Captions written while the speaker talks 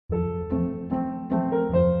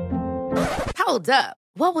Hold up.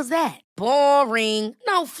 What was that? Boring.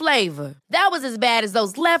 No flavor. That was as bad as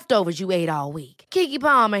those leftovers you ate all week. Keke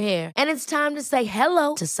Palmer here. And it's time to say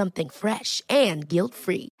hello to something fresh and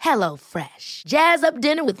guilt-free. Hello Fresh. Jazz up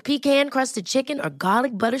dinner with pecan-crusted chicken or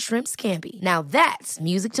garlic butter shrimp scampi. Now that's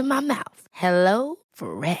music to my mouth. Hello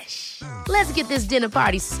Fresh. Let's get this dinner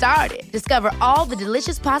party started. Discover all the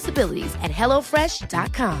delicious possibilities at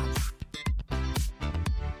hellofresh.com.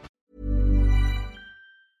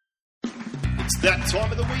 It's that time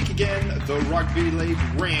of the week again, the Rugby League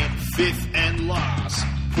rant, fifth and last.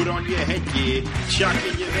 Put on your headgear, chuck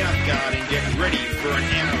in your mouthguard and get ready for an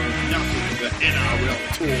hour of nothing but NRL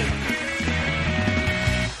talk.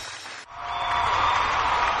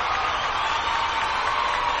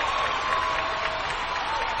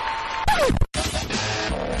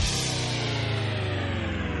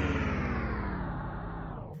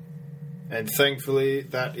 And thankfully,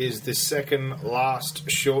 that is the second last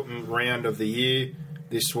shortened round of the year.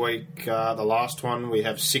 This week, the last one, we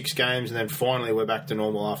have 6 games, and then finally we're back to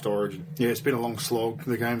normal after Origin. Yeah, it's been a long slog.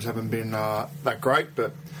 The games haven't been that great,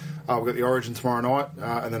 but we've got the Origin tomorrow night,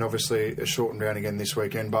 and then obviously a shortened round again this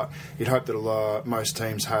weekend. But you'd hope that most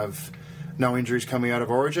teams have no injuries coming out of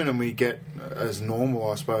Origin, and we get as normal,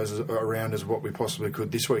 I suppose, around as what we possibly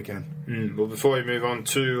could this weekend. Well, before we move on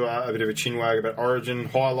to a bit of a chinwag about Origin,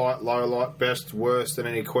 highlight, low light, best, worst, and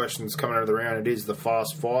any questions coming out of the round, it is the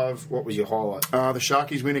Fast Five. What was your highlight? The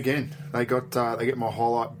Sharkies win again. They get my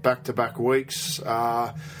highlight back-to-back weeks.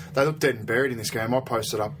 They looked dead and buried in this game. I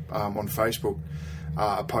posted up on Facebook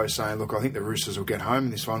a post saying, look, I think the Roosters will get home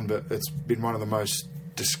in this one, but it's been one of the most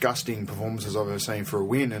disgusting performances I've ever seen for a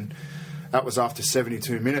win, and that was after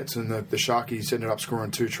 72 minutes, and the Sharkies ended up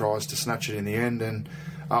scoring 2 tries to snatch it in the end, and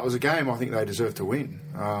it was a game I think they deserved to win.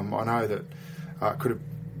 I know that it could have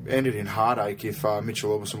ended in heartache if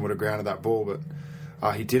Mitchell Orbison would have grounded that ball,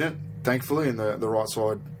 but he didn't, thankfully, and the right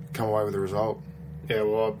side come away with the result. Yeah,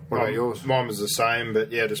 well, what about yours? Mine was the same,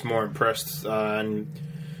 but yeah, just more impressed and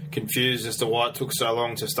confused as to why it took so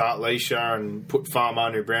long to start Leisha and put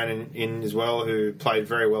Farmanu Brown in as well, who played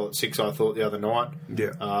very well at 6, I thought, the other night. Yeah.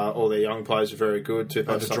 All their young players are very good.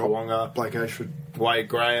 Tupo Sakawonga. Blake Ashford. Wade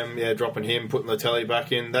Graham, dropping him, putting Latelli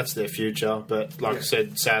back in. That's their future. But like I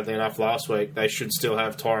said, sadly enough, last week, they should still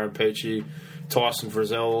have Tyrone Peachey, Tyson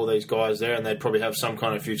Frizzell, all these guys there, and they'd probably have some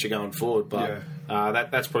kind of future going forward. But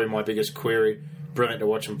that's probably my biggest query. Brilliant to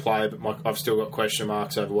watch them play, but I've still got question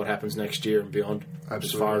marks over what happens next year and beyond. Absolutely.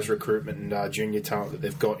 As far as recruitment and junior talent that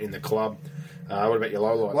they've got in the club. What about your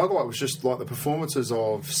low light? Low light was just like the performances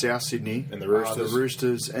of South Sydney and the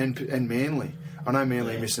Roosters, and Manly. I know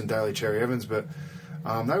Manly missing Daly Cherry Evans, but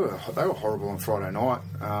they were horrible on Friday night.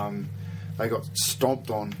 They got stomped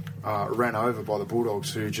on, ran over by the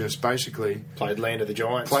Bulldogs, who just basically played land of the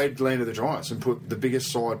Giants and put the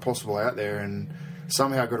biggest side possible out there and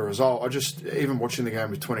somehow got a result. Even watching the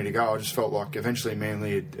game with 20 to go, I just felt like eventually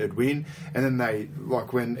Manly would win. And then they,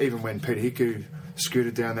 when Peter Hiku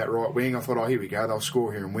scooted down that right wing, I thought, oh, here we go, they'll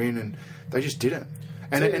score here and win, and they just didn't.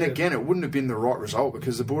 And again, it wouldn't have been the right result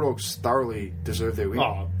because the Bulldogs thoroughly deserved their win.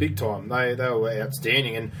 Oh, big time. They were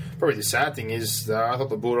outstanding, and probably the sad thing is I thought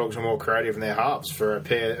the Bulldogs were more creative in their halves for a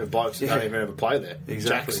pair of blokes that don't even ever play there.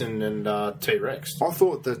 Exactly. Jackson and T-Rex. I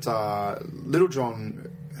thought that Littlejohn,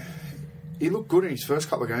 he looked good in his first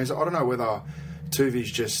couple of games. I don't know whether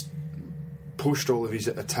Tuvi's just pushed all of his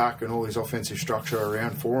attack and all his offensive structure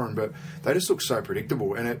around for him, but they just looked so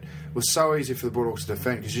predictable, and it was so easy for the Bulldogs to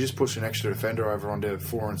defend because you just push an extra defender over onto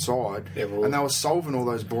fore and side, and they were solving all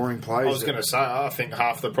those boring plays. I was going to say, I think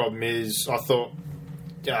half the problem is I thought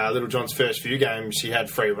Littlejohn's first few games he had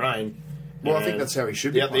free reign. Well, I think that's how he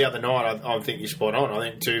should be. The other night, I think you're spot on. I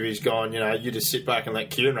think Tuvi's gone, you just sit back and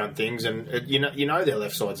let Kieran run things, and you know their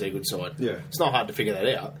left side's their good side. Yeah. It's not hard to figure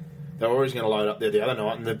that out. They were always going to load up there the other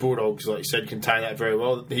night, and the Bulldogs, like you said, contain that very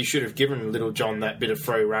well. He should have given Littlejohn that bit of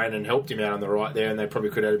free rein and helped him out on the right there, and they probably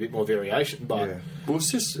could have had a bit more variation. But well,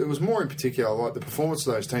 it was more in particular like the performance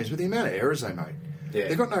of those teams, but the amount of errors they made. Yeah.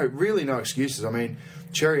 They've got no excuses. I mean,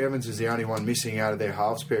 Cherry Evans is the only one missing out of their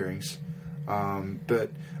halves pairings. But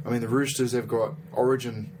I mean, the Roosters, they've got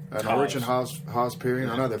Origin halves pairing.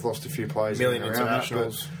 I know they've lost a few players, million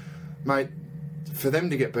internationals, mate. For them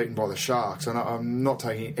to get beaten by the Sharks, and I'm not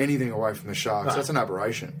taking anything away from the Sharks, that's an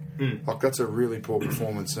aberration. Like, that's a really poor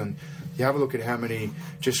performance. And you have a look at how many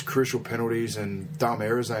just crucial penalties and dumb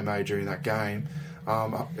errors they made during that game.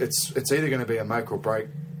 It's either going to be a make or break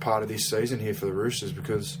part of this season here for the Roosters,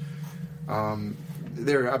 because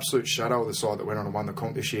they're an absolute shadow of the side that went on and won the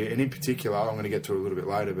comp this year. And in particular, I'm going to get to it a little bit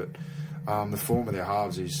later, but the form of their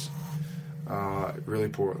halves is Really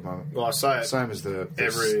poor at the moment. Well, I say it Same as the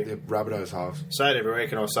Rabbitohs halves. say it every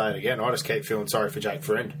week, and I'll say it again. I just keep feeling sorry for Jake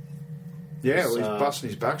Friend. Yeah, well, he's busting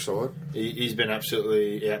his backside. He's been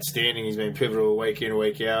absolutely outstanding. He's been pivotal week in,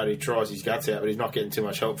 week out. He tries his guts out, but he's not getting too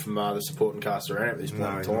much help from the supporting cast around him at this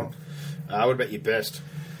point in time. What about your best?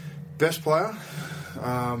 Best player?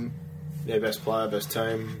 Best player, best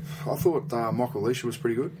team. I thought Michael Leisha was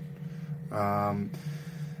pretty good.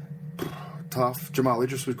 Tough. Jamal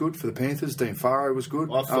Idris was good for the Panthers. Dean Farrow was good.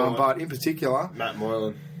 But in particular, Matt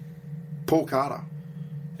Moylan. Paul Carter.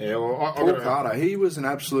 Yeah, well, Paul Carter, he was an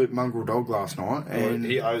absolute mongrel dog last night, and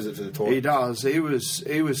he owes it to the Titans. He does. He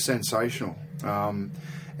was sensational. And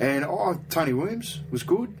Tony Williams was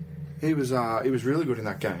good. He was really good in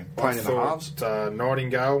that game, playing in the halves.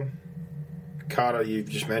 Nightingale, Carter, you've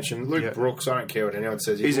just mentioned. Luke Brooks, I don't care what anyone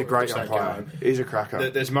says. He's a great young player. He's a cracker.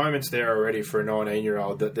 There's moments there already for a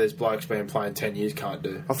 19-year-old that there's blokes been playing 10 years can't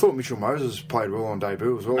do. I thought Mitchell Moses played well on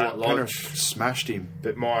debut as well. Matt Penrith smashed him.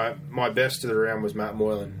 But my best of the round was Matt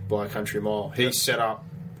Moylan by a country mile. He set up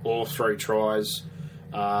all 3 tries.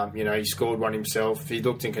 He scored one himself. He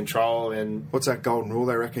looked in control. And what's that golden rule?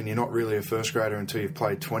 They reckon you're not really a first grader until you've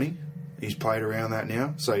played 20. He's played around that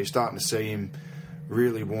now, so you're starting to see him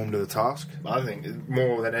really warm to the task. I think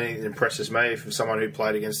more than anything that impresses me from someone who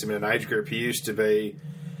played against him in an age group, he used to be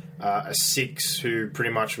a 6 who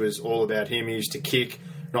pretty much was all about him. He used to kick,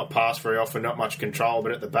 not pass very often, not much control,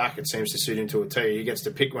 but at the back it seems to suit him to a T. He gets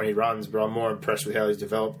to pick when he runs, but I'm more impressed with how he's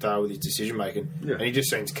developed with his decision making. Yeah. And he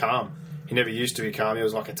just seems calm. He never used to be calm. He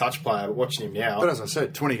was like a touch player, but watching him now... But as I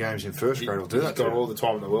said, 20 games in first grade will do that. He's got all the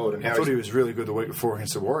time in the world. And I thought he was really good the week before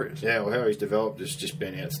against the Warriors. Yeah, well, how he's developed has just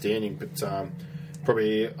been outstanding. But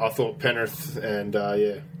probably, I thought Penrith and,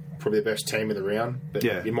 probably the best team of the round. But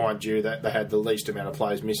you mind you that they had the least amount of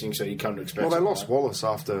players missing, so you come to expect... Well, they lost Wallace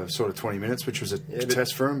after sort of 20 minutes, which was a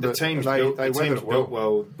test for him. The but team's built built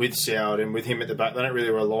well with Soward and with him at the back. They don't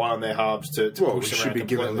really rely on their halves to push them around. We should be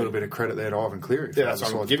giving a little bit of credit there to Ivan Cleary. Yeah, that's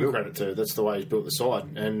what I'm giving credit to. That's the way he's built the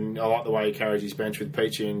side. And I like the way he carries his bench with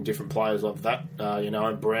Peachy and different players like that,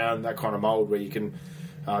 and Brown, that kind of mould where you can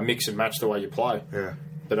mix and match the way you play. Yeah.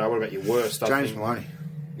 But what about your worst? James Maloney.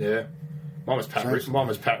 Yeah. Mine was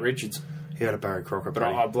Pat Richards. He had a Barry Crocker. But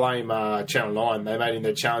I blame Channel 9. They made him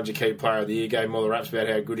the Challenger Key Player of the Year, gave him all the raps about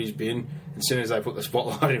how good he's been. As soon as they put the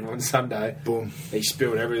spotlight on him on Sunday, boom, he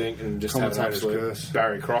spilled everything and just had an absolute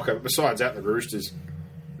Barry Crocker. But besides that, the Roosters,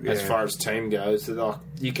 as far as team goes,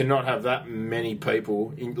 you cannot have that many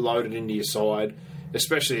people loaded into your side,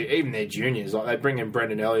 especially even their juniors. Like they bring in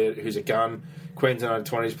Brendan Elliott, who's a gun, Queensland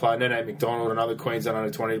Under-20s player, Nene McDonald, another Queensland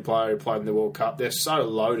Under-20 player who played in the World Cup. They're so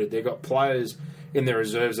loaded. They've got players in their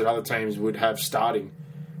reserves that other teams would have starting.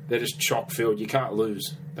 They're just chock-filled. You can't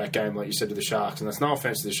lose that game, like you said, to the Sharks. And that's no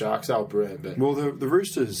offence to the Sharks. They were brilliant. But well, the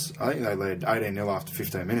Roosters, I think they led 18-0 after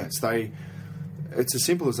 15 minutes. It's as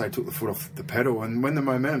simple as they took the foot off the pedal. And when the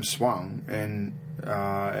momentum swung, and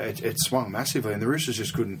it swung massively, and the Roosters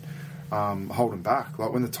just couldn't hold them back.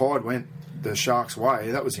 Like when the tide went the Sharks'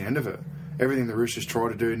 way, that was the end of it. Everything the Roosters tried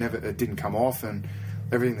to do, it didn't come off, and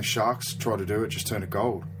everything the Sharks tried to do, it just turned to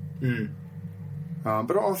gold.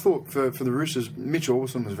 But I thought for the Roosters, Mitch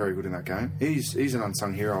Aubusson was very good in that game. He's an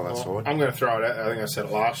unsung hero on that side. I'm going to throw it out. I think I said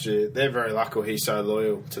it last year. They're very lucky he's so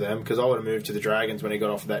loyal to them, because I would have moved to the Dragons when he got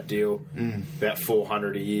off that deal, about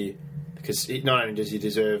 $400 a year. Because not only does he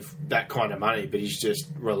deserve that kind of money, but he's just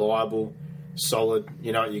reliable, solid.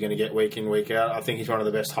 You know what you're going to get week in, week out. I think he's one of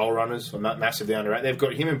the best hole runners. I'm massively underrated. They've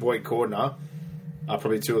got him and Boyd Cordner are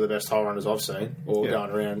probably two of the best hole runners I've seen,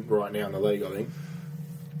 going around right now in the league, I think.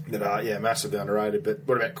 That are, massively underrated. But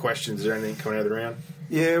what about questions? Is there anything coming out of the round?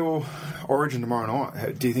 Yeah, well, Origin tomorrow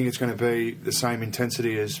night. Do you think it's going to be the same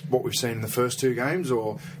intensity as what we've seen in the first 2 games,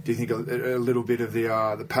 or do you think a little bit of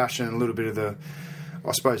the passion, a little bit of the,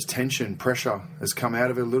 I suppose, tension, pressure has come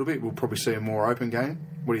out of it a little bit? We'll probably see a more open game.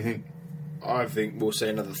 What do you think? I think we'll see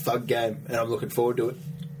another thug game, and I'm looking forward to it.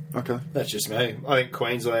 Okay. That's just me. I think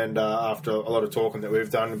Queensland, after a lot of talking that we've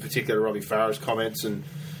done, in particular Robbie Farah's comments and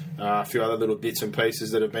a few other little bits and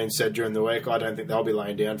pieces that have been said during the week, I don't think they'll be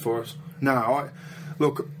laying down for us. No,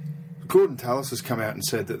 look, Gordon Tallis has come out and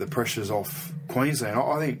said that the pressure's off Queensland.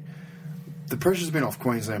 I think the pressure's been off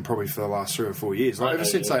Queensland probably for the last 3 or 4 years. Like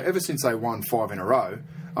ever since they won 5 in a row.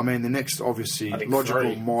 I mean, the next obviously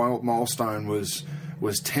logical milestone was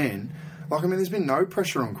 10. Like, I mean, there's been no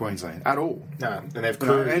pressure on Queensland at all. No, and they've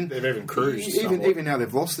cruised. They've even cruised. Even now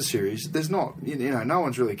they've lost the series, there's not, no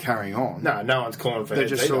one's really carrying on. No one's calling for it. They're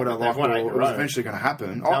just sort of like, well, it was eventually going to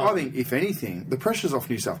happen. I think, if anything, the pressure's off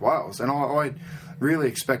New South Wales, and I really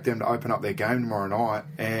expect them to open up their game tomorrow night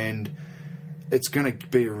and it's going to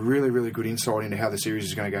be a really, really good insight into how the series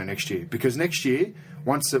is going to go next year. Because next year,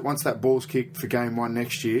 once that ball's kicked for game 1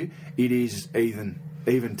 next year, it is even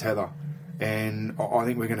tether. And I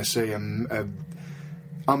think we're going to see a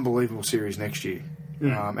unbelievable series next year.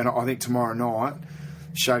 And I think tomorrow night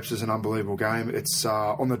shapes as an unbelievable game. It's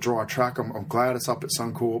on the dry track. I'm glad it's up at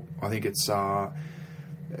Suncorp. I think it's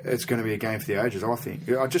going to be a game for the ages, I think.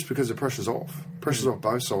 Just because the pressure's off. Pressure's off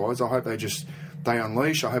both sides. I hope they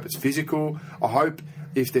unleash. I hope it's physical. I hope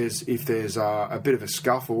if there's a bit of a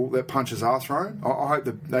scuffle, that punches are thrown. I hope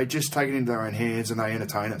that they just take it into their own hands and they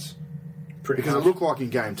entertain us. Because it looked like in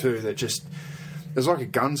game 2 that just there's like a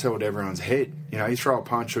gun's held to everyone's head. You know, you throw a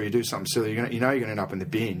punch or you do something silly, you're going to end up in the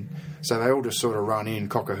bin. So they all just sort of run in,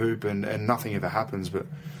 cock a hoop, and nothing ever happens. But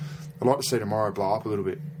I'd like to see tomorrow blow up a little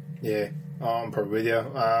bit. Yeah, I'm probably with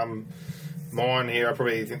you. Mine here, I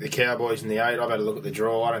probably think the Cowboys in the 8. I've had a look at the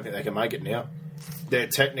draw. I don't think they can make it now. They're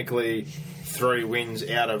technically 3 wins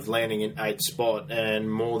out of landing in 8th spot,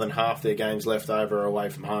 and more than half their games left over are away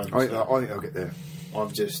from home. I think they'll get there. I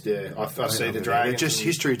see the Dragons. Just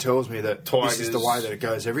history tells me that Tigers, this is the way that it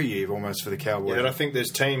goes every year, almost for the Cowboys. Yeah, but I think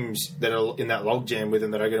there's teams that are in that logjam with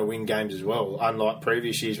them that are going to win games as well. Unlike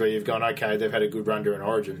previous years where you've gone, okay, they've had a good run during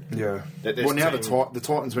Origin. Yeah. Well, now the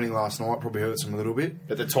Titans winning last night probably hurts them a little bit.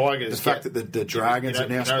 But the Tigers, the fact that the Dragons are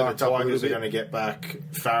now sparked up a little bit. The Tigers are going to get back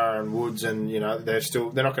Farah and Woods, and they're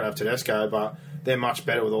not going to have Tedesco, but they're much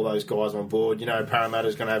better with all those guys on board.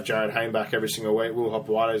 Parramatta's going to have Jared Hayne back every single week. Will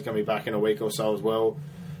Hopoate's going to be back in a week or so as well.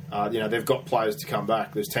 They've got players to come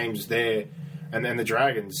back. There's teams there. And then the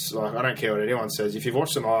Dragons, I don't care what anyone says. If you've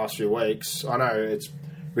watched them the last few weeks, I know it's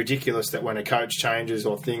ridiculous that when a coach changes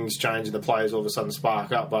or things change and the players all of a sudden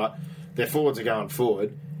spark up, but their forwards are going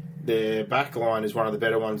forward. Their back line is one of the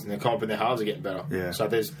better ones in the comp, and their halves are getting better. Yeah. So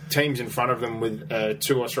there's teams in front of them with a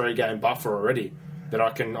 2 or 3 game buffer already that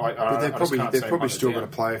I can. They're probably still going to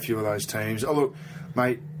play a few of those teams. Oh look,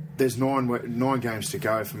 mate. There's 9 games to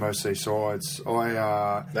go for most of these sides.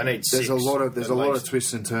 They need 6. There's a lot of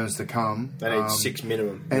twists and turns to come. They need 6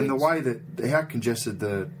 minimum. And the way that how congested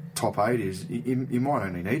the top 8 is, you might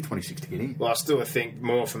only need 26 to get in. Well, I still think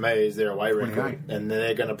more for me is their away record, and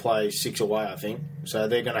they're going to play 6 away, I think. So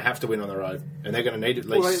they're going to have to win on the road, and they're going to need at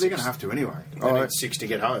least. Well, they're going to have to anyway. They need 6 to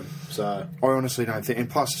get home. So I honestly don't think, and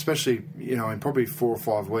plus, especially in probably 4 or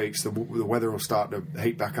 5 weeks, the weather will start to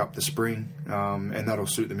heat back up the spring, and that'll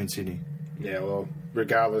suit them in Sydney. Yeah, well,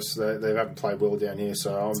 regardless, they haven't played well down here,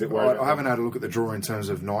 so I'm a bit worried. I haven't had a look at the draw in terms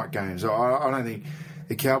of night games. I don't think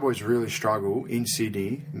the Cowboys really struggle in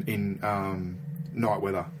Sydney in night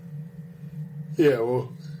weather. Yeah,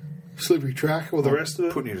 well, slippery track, or the rest of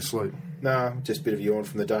it. Putting you to sleep. Nah, just a bit of yawn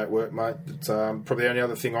from the day at work, mate. But, probably the only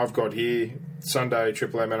other thing I've got here, Sunday,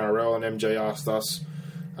 Triple M NRL, and MG asked us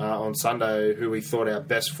on Sunday who we thought our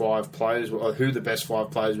best 5 players were, or who the best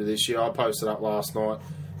 5 players were this year. I posted up last night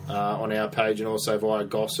on our page and also via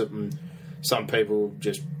Gossip, and some people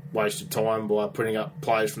just wasted time by putting up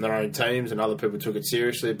players from their own teams, and other people took it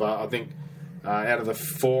seriously. But I think out of the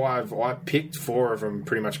 5 I picked, 4 of them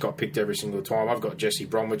pretty much got picked every single time. I've got Jesse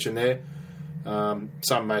Bromwich in there.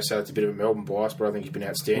 Some may say it's a bit of a Melbourne bias, but I think he's been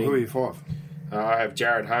outstanding. Well, who are your 5? I have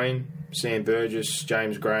Jared Hayne, Sam Burgess,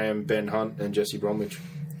 James Graham, Ben Hunt, and Jesse Bromwich.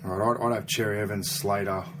 All right, I'd have Cherry Evans,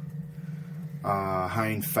 Slater,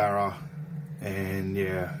 Hayne, Farah, and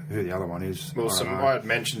who the other one is. Well, I had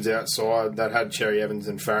mentions outside that had Cherry Evans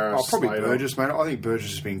and Farah. Probably Slater. Burgess, mate. I think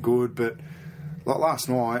Burgess has been good, but like last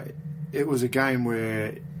night, it was a game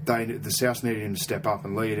where the South needed him to step up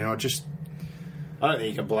and lead, and I don't think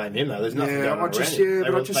you can blame him, though. There's nothing going on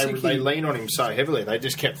around him. They lean on him so heavily. They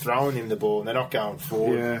just kept throwing him the ball, and they're not going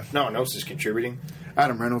forward. Yeah. No one else is contributing.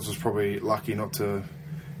 Adam Reynolds was probably lucky not to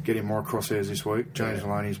get him more crosshairs this week. James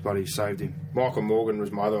Maloney's bloody saved him. Michael Morgan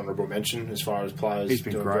was my other honourable mention as far as players. He's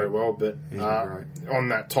been doing great. Very well. But on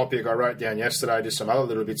that topic, I wrote down yesterday just some other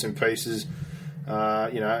little bits and pieces.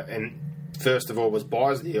 And first of all was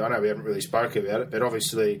buys of the year. I know we haven't really spoken about it, but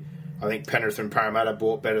obviously I think Penrith and Parramatta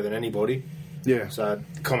bought better than anybody. Yeah. So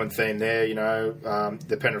common theme there,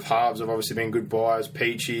 the Penrith halves have obviously been good buys.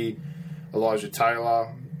 Peachy, Elijah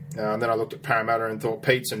Taylor. And then I looked at Parramatta and thought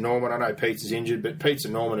Peets and Norman. I know Peets is injured, but Peets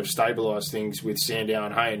and Norman have stabilised things with Sandow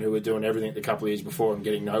and Hayne, who were doing everything the couple of years before and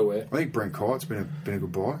getting nowhere. I think Brent Kite's been a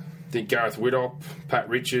good buy. I think Gareth Widdop, Pat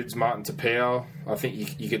Richards, Martin Tapau. I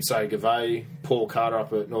think you could say Gavay, Paul Carter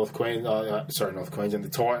up at North Queensland, the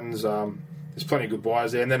Titans. There's plenty of good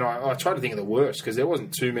buys there. And then I tried to think of the worst because there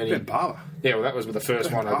wasn't too many. Ben Parler. Yeah, well, that was the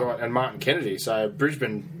first one I got. And Martin Kennedy. So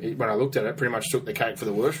Brisbane, when I looked at it, pretty much took the cake for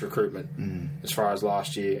the worst recruitment as far as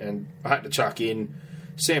last year. And I had to chuck in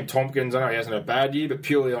Sam Tompkins. I know he hasn't had a bad year, but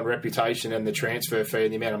purely on reputation and the transfer fee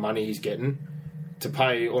and the amount of money he's getting. to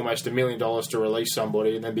pay almost $1 million to release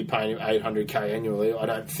somebody and then be paying him $800K annually, I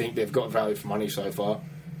don't think they've got value for money so far.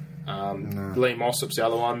 Lee Mossop's the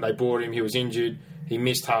other one. They bought him. He was injured. He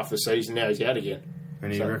missed half the season. Now he's out again.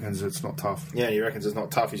 And he reckons it's not tough. Yeah, he reckons it's not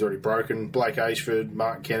tough. He's already broken. Blake Ashford,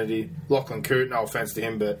 Mark Kennedy, Lachlan Coote, no offence to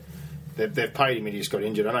him, but they've paid him and he just got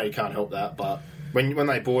injured. I know you can't help that, but when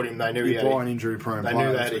they bought him, they knew he had an injury-prone player. They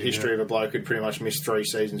knew they had a history of a bloke who'd pretty much missed 3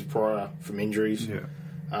 seasons prior from injuries.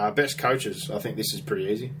 Yeah. Best coaches, I think this is pretty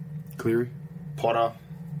easy. Cleary. Potter.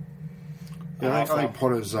 Yeah, I think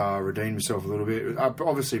Potter's redeemed himself a little bit.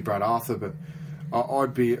 Obviously, Brad Arthur, but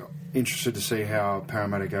I'd be interested to see how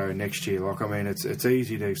Parramatta go next year. Like, I mean, it's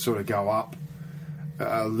easy to sort of go up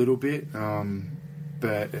a little bit,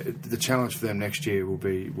 but the challenge for them next year will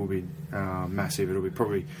be massive. It'll be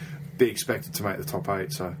probably be expected to make the top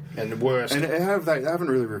 8. So, and the worst. And they haven't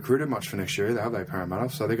really recruited much for next year either, have they, Parramatta?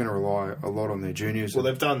 So they're going to rely a lot on their juniors. Well,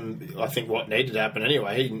 they've done, I think, what needed to happen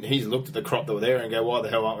anyway. He's looked at the crop that were there and go, why the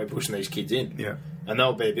hell aren't we pushing these kids in? Yeah. And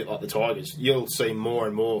they'll be a bit like the Tigers. You'll see more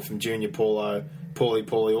and more from Junior Paulo,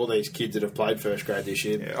 Paulie, all these kids that have played first grade this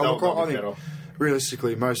year. Yeah. I think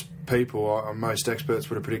realistically, most people, most experts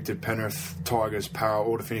would have predicted Penrith, Tigers, Para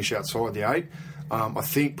all to finish outside the 8. I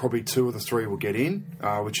think probably 2 of the 3 will get in,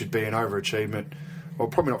 which would be an overachievement. Well,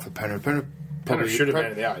 probably not for Penrith. Penrith should have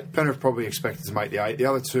been in the 8. Penrith probably expected to make the 8. The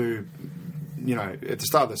other 2, at the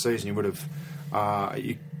start of the season, you would have.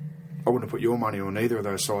 I wouldn't have put your money on either of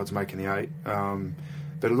those sides making the 8.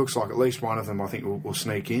 But it looks like at least one of them, I think, will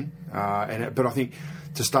sneak in. But I think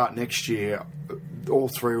to start next year, all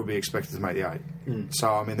 3 will be expected to make the 8. So,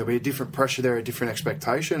 I mean, there'll be a different pressure there, a different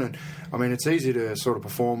expectation. And, I mean, it's easy to sort of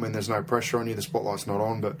perform when there's no pressure on you, the spotlight's not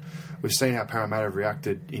on. But we've seen how Parramatta have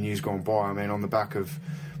reacted in years gone by. I mean, on the back of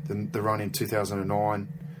the run in 2009,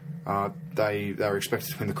 they were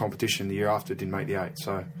expected to win the competition. The year after, didn't make the 8.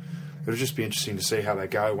 So it'll just be interesting to see how they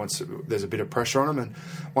go once there's a bit of pressure on them. And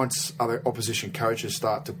once other opposition coaches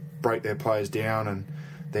start to break their players down and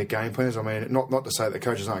their game plans. I mean, not to say that the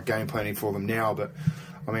coaches aren't game planning for them now, but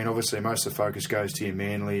I mean, obviously most of the focus goes to your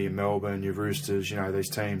Manly, your Melbourne, your Roosters, these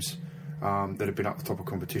teams that have been up the top of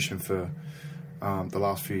competition for the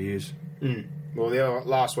last few years. Well, the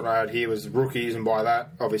last one I had here was rookies, and by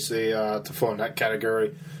that, obviously, to fall in that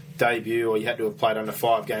category, debut, or you had to have played under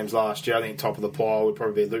 5 games last year. I think top of the pile would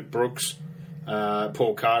probably be Luke Brooks.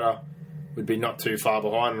 Paul Carter would be not too far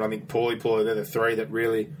behind, and I think Paulie, they're the 3 that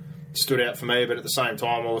really stood out for me. But at the same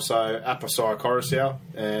time, also Apasai Coruscant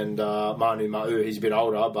and Manu Ma'u. He's a bit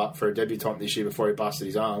older, but for a debutant this year before he busted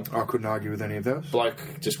his arm, I couldn't argue with any of those. Bloke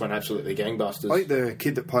just went absolutely gangbusters. I think the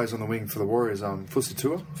kid that plays on the wing for the Warriors,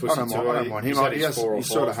 Fusitua. I don't mind him. He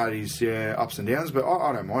sort of had his ups and downs, but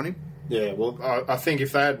I don't mind him. Yeah, well, I think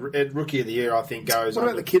if they had Rookie of the Year, I think goes... What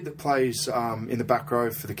about the kid that plays in the back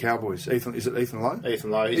row for the Cowboys? Is it Ethan Lowe?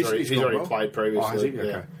 Ethan Lowe. He's already played previously. Oh, has he? Okay.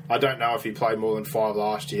 Yeah. I don't know if he played more than 5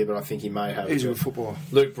 last year, but I think he may have. He's a good footballer.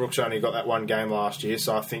 Luke Brooks only got that 1 game last year,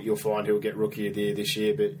 so I think you'll find he'll get Rookie of the Year this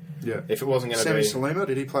year. But if it wasn't going to be... Sammy Salima,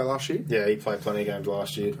 did he play last year? Yeah, he played plenty of games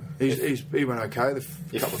last year. He went okay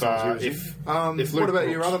the couple of times he was what about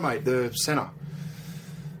your other mate, the centre?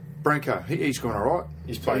 Branko, he's gone all right.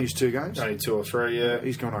 He's played 2 games. Only 2 or 3, yeah.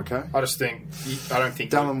 He's gone okay. I don't think...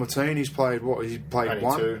 Dallin Watine, he's played what? He's played only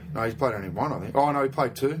 1? 2. No, he's played only 1, I think. Oh, no, he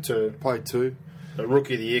played 2. 2. Played 2. The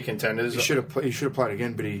Rookie of the Year contenders... He should have played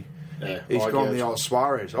again, but he's eye gone gouge. the old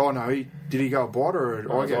Suarez. Oh, no, did he go a bite or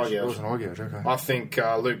an eye gouge? It was an eye gouge, okay. I think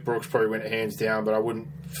Luke Brooks probably went hands down, but I wouldn't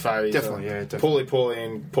phase... Definitely. Paulie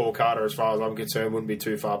and Paul Carter, as far as I'm concerned, wouldn't be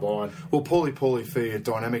too far behind. Well, Paulie for your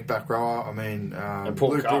dynamic back rower. I mean,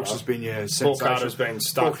 Luke Brooks has been your sensation. Paul Carter's been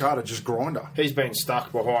stuck. Paul Carter just grinder. He's been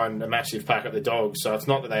stuck behind a massive pack at the Dogs, so it's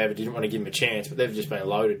not that they ever didn't want to give him a chance, but they've just been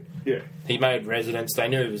loaded. Yeah. He made residence. They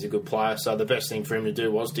knew he was a good player, so the best thing for him to do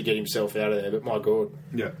was to get himself out of there. But my God,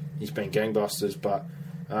 he's been gangbusters. But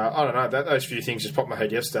I don't know. Those few things just popped in my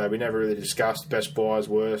head yesterday. We never really discussed best buys,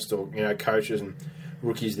 worst, or coaches and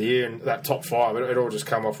rookies of the year, and that top 5. It all just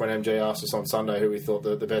come off when MG asked us on Sunday who we thought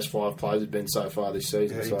the best 5 players had been so far this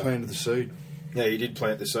season. Yeah, he planted the seed. Yeah, he did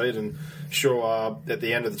plant the seed, and sure, at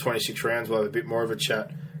the end of the 26 rounds, we'll have a bit more of a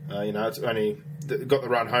chat. It's only got the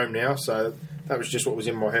run home now, so that was just what was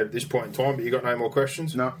in my head at this point in time. But you got no more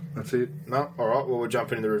questions? No, that's it. No? All right, well, we'll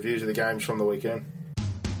jump into the reviews of the games from the weekend.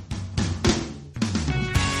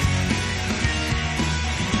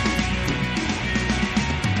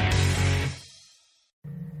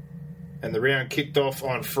 And the round kicked off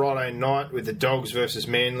on Friday night with the Dogs versus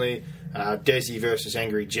Manly, Desi versus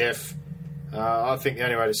Angry Jeff. I think the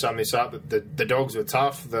only way to sum this up, the Dogs were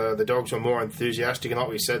tough. The Dogs were more enthusiastic, and like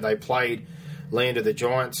we said, they played land of the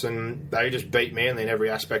Giants, and they just beat Manly in every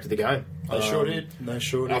aspect of the game. They sure did.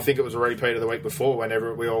 I think it was a repeat of the week before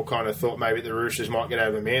whenever we all kind of thought maybe the Roosters might get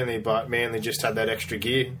over Manly, but Manly just had that extra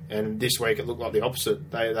gear. And this week it looked like the opposite.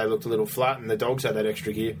 They looked a little flat and the Dogs had that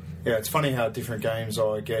extra gear. Yeah, it's funny how different games,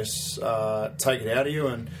 I guess, take it out of you.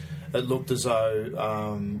 And it looked as though,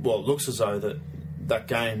 it looks as though that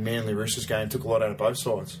game, Manly-Roosters game, took a lot out of both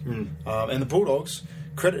sides. And the Bulldogs,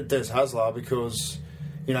 credit Des Hasler because,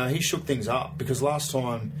 he shook things up. Because last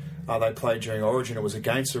time they played during Origin, it was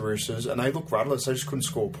against the Roosters, and they looked rudderless. They just couldn't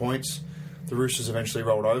score points. The Roosters eventually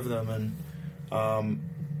rolled over them, and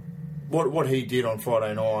what he did on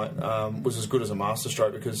Friday night was as good as a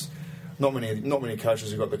masterstroke because not many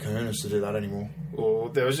coaches have got the kahunas to do that anymore. Well,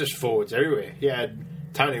 there was just forwards everywhere. You had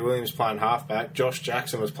Tony Williams playing halfback, Josh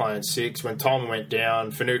Jackson was playing 6. When Tom went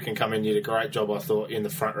down, Finucane come in, did a great job, I thought, in the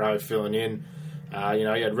front row filling in. You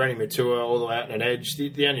had Rennie Matua all the way out on an edge.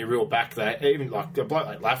 The only real back there, even like a bloke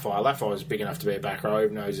like Laffey was big enough to be a back row,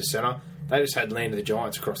 even though he's a centre. They just had Land of the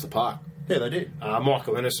Giants across the park. Yeah, they did.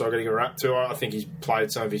 Michael Innes, I've got to give a rap to. I think he's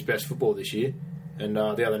played some of his best football this year. And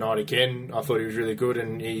the other night again, I thought he was really good,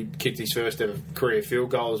 and he kicked his first ever career field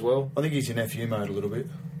goal as well. I think he's in FU mode a little bit.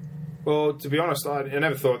 Well, to be honest, I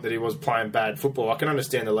never thought that he was playing bad football. I can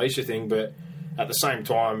understand the Leisha thing, but at the same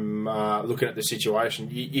time, looking at the situation,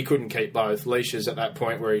 you couldn't keep both. Leisha's at that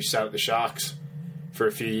point where he sat at the Sharks for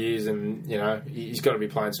a few years, and he's got to be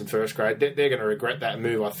playing some first grade. They're going to regret that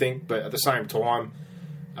move, I think. But at the same time,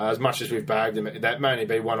 as much as we've bagged him, that may only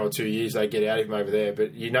be 1 or 2 years they get out of him over there.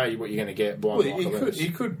 But you know what you're going to get by Michael Innes. He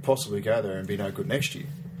could possibly go there and be no good next year.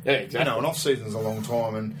 Yeah, exactly. An off-season's a long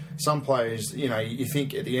time, and some players, you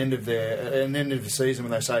think at the end of the season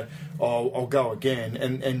when they say, "Oh, I'll go again,"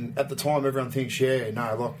 and at the time everyone thinks, "Yeah,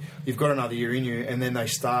 no, look, you've got another year in you," and then they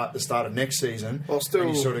start the start of next season, and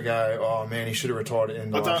you sort of go, "Oh man, he should have retired at the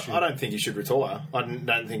end of last year." I don't think he should retire. I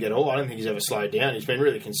don't think at all. I don't think he's ever slowed down. He's been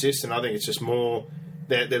really consistent. I think it's just more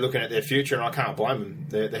they're looking at their future, and I can't blame them.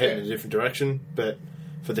 They're heading in a different direction, but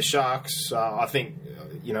for the Sharks, I think.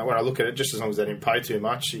 When I look at it, just as long as they didn't pay too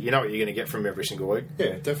much, you know what you're going to get from them every single week.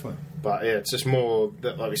 Yeah, definitely. But yeah, it's just more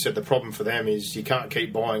that, like we said, the problem for them is you can't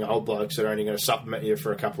keep buying old blokes that are only going to supplement you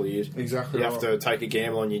for a couple of years. Exactly. You have to take a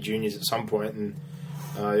gamble on your juniors at some point, and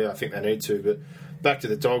I think they need to. But back to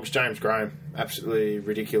the Dogs, James Graham, absolutely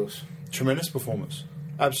ridiculous. Tremendous performance.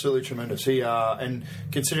 Absolutely tremendous. He and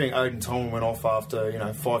considering Aiden Tolman went off after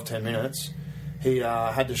 5-10 minutes, he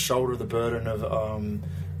had to shoulder the burden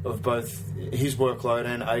of both his workload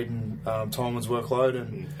and Aiden Tolman's workload,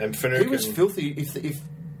 and Finucane, he was filthy. If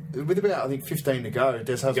with about 15 to go,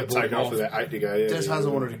 Des Hasler got taken off with that 8 to go. Yeah, Des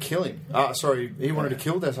Hasler wanted to kill him. He wanted to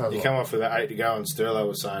kill Des Hasler. He came off with that 8 to go, and Sterlo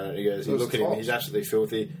was saying it. He goes, look at him, he's absolutely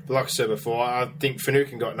filthy. But like I said before, I think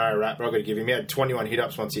Finucane got no rap, but I've got to give him. He had 21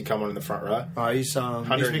 hit-ups once he come on in the front row. He's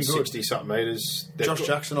 160-something metres. Josh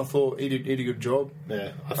Jackson, I thought, he did a good job.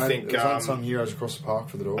 Yeah, I think... There's unsung heroes across the park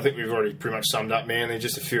for the Dogs. I think we've already pretty much summed up Manly.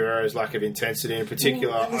 Just a few areas, lack of intensity in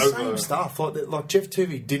particular. And the same stuff. Like Jeff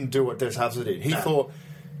Tuvey didn't do what Des Hasler did. He thought...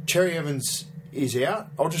 Cherry Evans is out.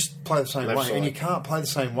 I'll just play the same way, and you can't play the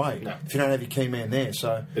same way if you don't have your key man there.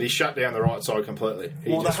 So, but he shut down the right side completely.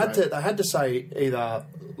 They had to say either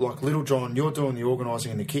like Little John, you're doing the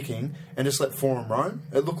organising and the kicking, and just let Foran roam.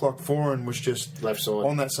 It looked like Foran was just left side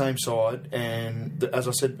on that same side, and as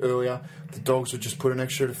I said earlier, the Dogs would just put an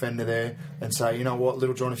extra defender there and say, you know what,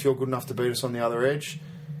 Little John, if you're good enough to beat us on the other edge,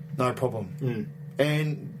 no problem.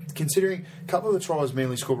 And considering a couple of the tries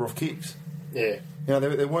Manly scored off kicks. Yeah.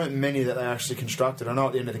 There weren't many that they actually constructed. I know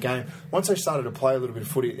at the end of the game, once they started to play a little bit of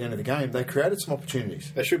footy at the end of the game, they created some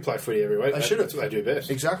opportunities. They should play footy every week. That's what they do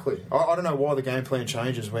best. Exactly. I don't know why the game plan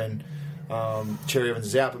changes when Cherry Evans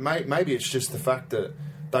is out, but maybe it's just the fact that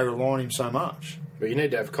they rely on him so much. But you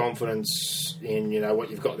need to have confidence in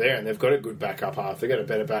what you've got there, and they've got a good backup half. They've got a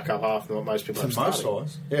better backup half than what most people have. Most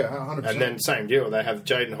guys, yeah, 100%. And then same deal. They have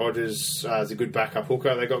Jaden Hodges as a good backup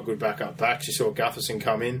hooker. They've got good backup backs. You saw Gutherson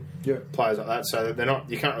come in, players like that. So they're not.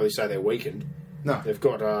 You can't really say they're weakened. No, they've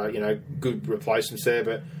got good replacements there.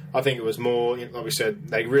 But I think it was more like we said.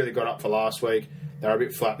 They really got up for last week. They were a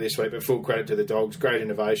bit flat this week, but full credit to the Dogs. Great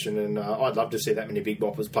innovation, and I'd love to see that many big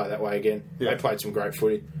boppers play that way again. Yeah. They played some great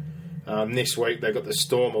footy. This week they've got the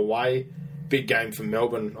Storm away. Big game for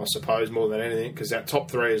Melbourne, I suppose, more than anything, because that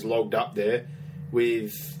top three is logged up there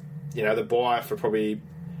with, the bye for probably,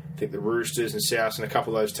 I think, the Roosters and South and a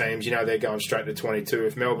couple of those teams. They're going straight to 22.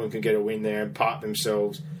 If Melbourne can get a win there and park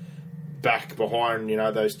themselves, back behind,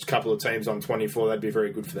 those couple of teams on 24, that'd be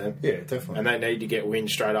very good for them. Yeah, definitely. And they need to get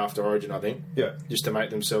wins straight after Origin, I think. Yeah. Just to make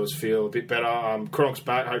themselves feel a bit better. Cronk's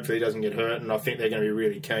back. Hopefully he doesn't get hurt, and I think they're going to be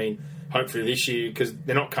really keen, hopefully this year, because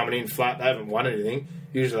they're not coming in flat. They haven't won anything.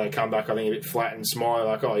 Usually they come back, I think, a bit flat and smile,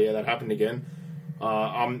 like, oh, yeah, that happened again.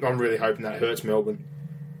 I'm really hoping that hurts Melbourne,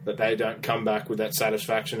 that they don't come back with that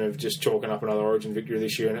satisfaction of just chalking up another Origin victory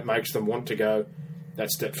this year, and it makes them want to go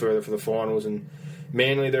that step further for the finals. And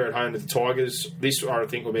Manly, they're at home to the Tigers. This, I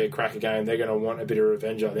think, will be a cracker game. They're going to want a bit of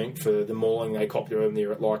revenge, I think, for the mauling they copped over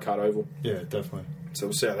there at Leichhardt Oval. Yeah, definitely. So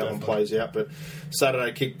we'll see how that one plays out. But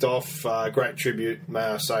Saturday kicked off. Great tribute, may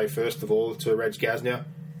I say, first of all, to Reg Gasnier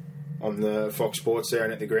on the Fox Sports there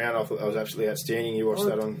and at the ground. I thought that was absolutely outstanding. You watched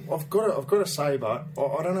that on... I've got to say, but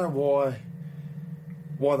I don't know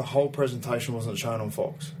why the whole presentation wasn't shown on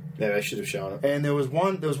Fox. Yeah, they should have shown it. And there was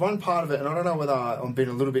one part of it, and I don't know whether I'm being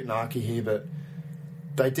a little bit narky here, but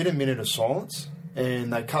they did a minute of silence,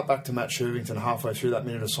 and they cut back to Matt Shervington halfway through that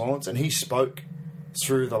minute of silence, and he spoke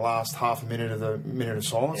through the last half a minute of the minute of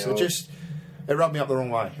silence. Yeah, It rubbed me up the wrong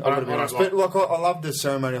way. I loved the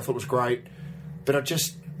ceremony. I thought it was great, but I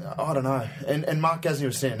don't know. And Mark Gasnier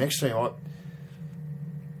was standing next to him. I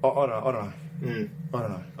don't know. I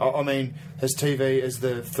don't know. I mean, has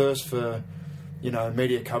the thirst for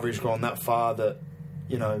media coverage gone that far that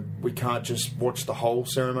we can't just watch the whole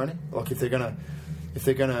ceremony? Like if they're gonna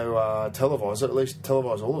televise it, at least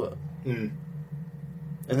televise all of it, and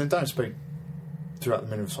then don't speak throughout the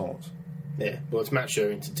minute of silence. Yeah, well, it's Matt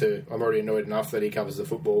Shervington too. I'm already annoyed enough that he covers the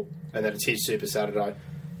football and that it's his Super Saturday.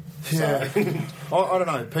 Yeah, I don't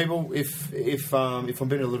know. People, if I'm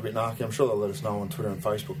being a little bit narky, I'm sure they'll let us know on Twitter and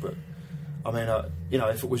Facebook. But I mean,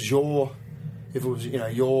 if it was your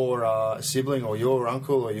sibling or your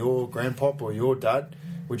uncle or your grandpop or your dad,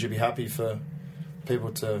 would you be happy for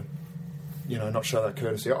people to, not show that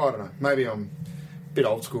courtesy? I don't know. Maybe I'm a bit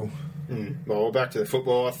old school. Well, back to the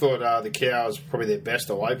football. I thought the Cows probably their best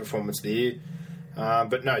away performance of the year,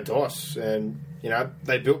 but no dice. And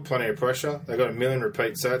they built plenty of pressure. They got a million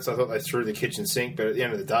repeat sets. I thought they threw the kitchen sink, but at the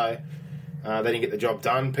end of the day, they didn't get the job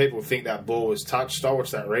done. People think that ball was touched. I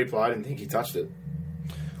watched that replay. I didn't think he touched it.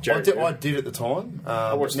 I did at the time.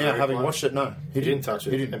 Having watched it, no. He didn't touch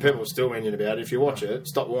it. And people are still whinging about it. If you watch it,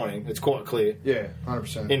 stop whining. It's quite clear. Yeah,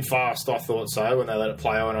 100%. In fast, I thought so when they let it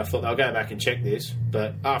play on. I thought they'll go back and check this.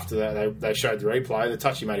 But after that, they showed the replay. The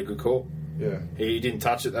touchy made a good call. Yeah. He didn't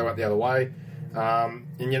touch it. They went the other way. And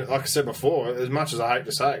like I said before, as much as I hate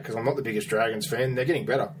to say it, because I'm not the biggest Dragons fan, they're getting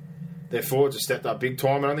better. Their forwards have stepped up big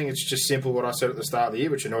time. And I think it's just simple what I said at the start of the year,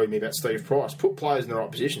 which annoyed me about Steve Price. Put players in the right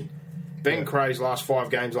position. Ben Cray's last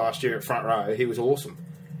 5 games last year at front row, he was awesome.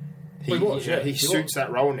 He suits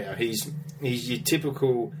that role now. He's your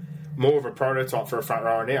typical, more of a prototype for a front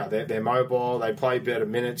rower now. They're mobile, they play better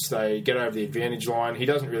minutes, they get over the advantage line. He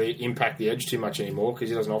doesn't really impact the edge too much anymore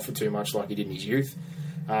because he doesn't offer too much like he did in his youth.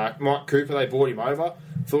 Mike Cooper, they bought him over,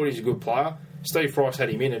 thought he's a good player. Steve Price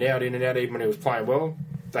had him in and out even when he was playing well.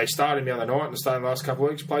 They started him the other night and started the last couple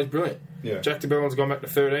of weeks, plays brilliant. Yeah. Jack de Bellin's gone back to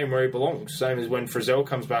 13 where he belongs. Same as when Frizzell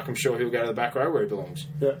comes back, I'm sure he'll go to the back row where he belongs.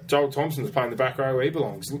 Yeah. Joel Thompson's playing the back row where he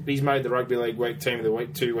belongs. He's made the Rugby League Week Team of the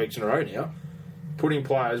Week 2 weeks in a row now, putting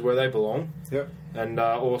players where they belong, and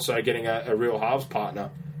also getting a real halves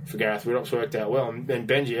partner for Gareth Widdop's worked out well. And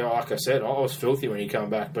Benji, like I said, I was filthy when he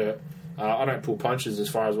came back, but I don't pull punches as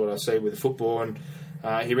far as what I see with the football. And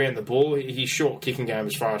he ran the ball. His short kicking game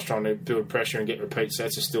as far as trying to build pressure and get repeat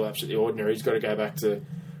sets is still absolutely ordinary. He's got to go back to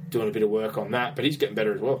doing a bit of work on that, but he's getting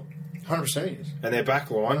better as well. 100% he is. And their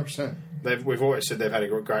back line, 100%. We've always said they've had a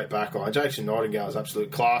great back line. Jason Nightingale is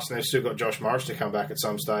absolute class, and they've still got Josh Morris to come back at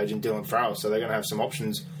some stage and Dylan Farrell, so they're going to have some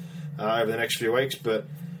options over the next few weeks. But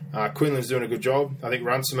Quinlan's doing a good job. I think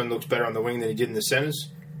Runciman looks better on the wing than he did in the centres.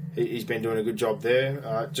 He's been doing a good job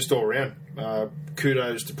there, just all around.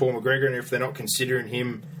 Kudos to Paul McGregor, and if they're not considering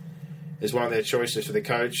him as one of their choices for the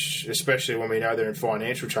coach, especially when we know they're in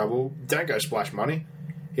financial trouble, don't go splash money.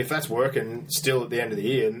 If that's working still at the end of the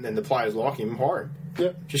year and the players like him, hire him.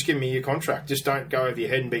 Yep. Just give him a year contract. Just don't go over your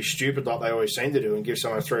head and be stupid like they always seem to do and give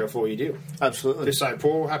someone a 3 or 4 year deal. Absolutely. Just say,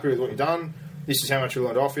 Paul, happy with what you've done. This is how much we're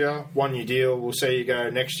going to offer you. 1 year deal. We'll see you go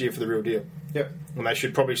next year for the real deal. Yep. And they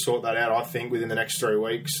should probably sort that out, I think, within the next 3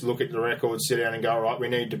 weeks. Look at the record, sit down and go, all right, we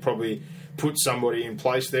need to probably put somebody in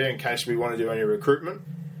place there in case we want to do any recruitment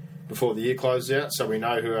before the year closes out so we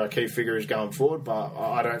know who our key figure is going forward. But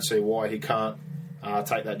I don't see why he can't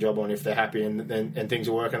take that job on if they're happy and things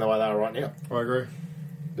are working the way they are right now. I agree.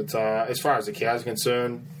 But as far as the Cows are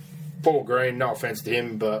concerned, Paul Green, no offence to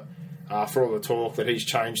him, but for all the talk that he's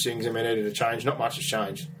changed things and we needed to change, not much has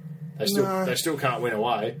changed. They still can't win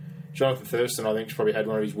away. Jonathan Thurston, I think, has probably had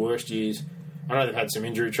one of his worst years. I know they've had some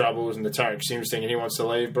injury troubles and the Tarek Sims thing and he wants to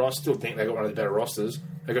leave, but I still think they've got one of the better rosters.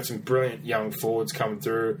 They've got some brilliant young forwards coming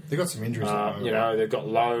through. They've got some injuries. They've got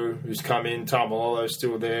Lowe, who's come in. Tamalolo's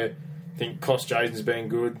still there. I think Koss Jason's been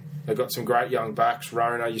good. They've got some great young backs.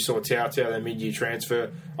 Rona, you saw Tau, their mid-year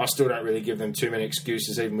transfer. I still don't really give them too many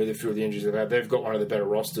excuses, even with a few of the injuries they've had. They've got one of the better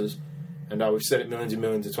rosters. And we've said it millions and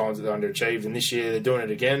millions of times that they're underachieved. And this year they're doing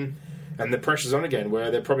it again. And the pressure's on again,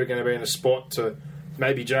 where they're probably going to be in a spot to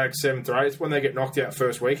maybe jag 7th or 8th when they get knocked out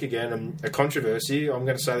first week again. And a controversy, I'm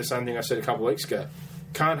going to say the same thing I said a couple of weeks ago.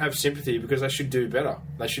 Can't have sympathy because they should do better.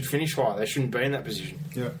 They should finish high. They shouldn't be in that position.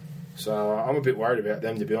 Yeah. So I'm a bit worried about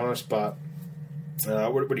them, to be honest. But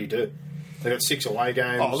what do you do? They've got 6 away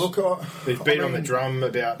games. Oh, look, they've beat on the drum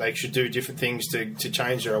about they should do different things to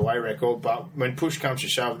change their away record. But when push comes to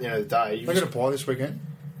shove at the end of the day... They're going to play this weekend?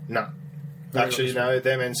 No. Actually, no,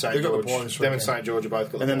 them and St. George. Them and St. George are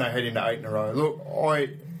both got and then they head into 8 in a row. Look,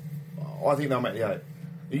 I think they'll make the 8.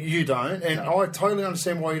 You don't, and I totally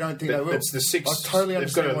understand why you don't think they will. It's the 6. I totally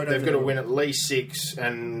understand why they've got to win at least 6,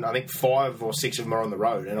 and I think 5 or 6 of them are on the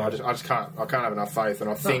road. And I just can't. I can't have enough faith. And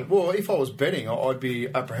I think, well, if I was betting, I'd be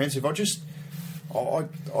apprehensive. I just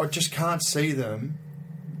can't see them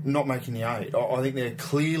not making the 8. I think they're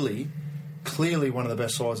clearly one of the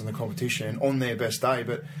best sides in the competition on their best day.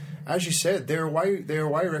 But as you said, their away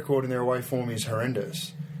record and their away form is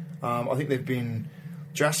horrendous. I think they've been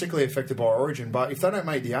drastically affected by Origin, but if they don't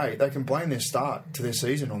make the 8, they can blame their start to their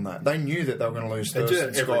season on that. They knew that they were going to lose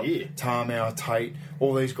Thurston, Scott, Tarmow, Tate,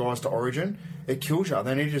 all these guys to Origin. It kills you.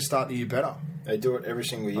 They needed to start the year better. They do it every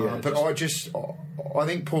single year. But I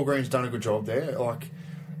think Paul Green's done a good job there.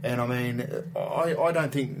 And I mean, I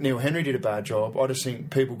don't think Neil Henry did a bad job. I just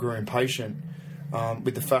think people grew impatient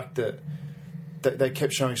with the fact that they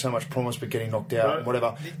kept showing so much promise but getting knocked out and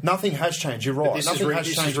whatever. Nothing has changed. You're right. This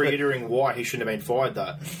is reiterating why he shouldn't have been fired,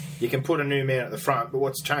 though. You can put a new man at the front, but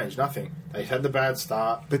what's changed? Nothing. They had the bad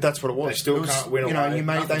start. But that's what it was. They still can't win away.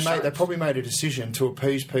 They probably made a decision to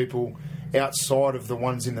appease people outside of the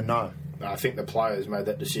ones in the know. I think the players made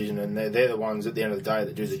that decision, and they're the ones at the end of the day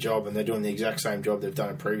that do the job, and they're doing the exact same job they've done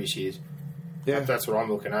in previous years. Yeah. That's what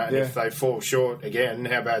I'm looking at. And if they fall short again,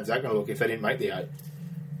 how bad is that going to look if they didn't make the 8?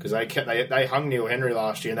 Because they hung Neil Henry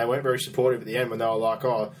last year, and they weren't very supportive at the end when they were like,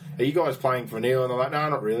 "Oh, are you guys playing for Neil?" And they're like, "No,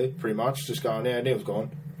 not really. Pretty much, just going, yeah, Neil's gone."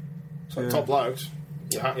 So top blokes,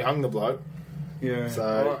 you hung the bloke. Yeah,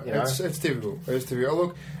 so it's difficult. It's difficult.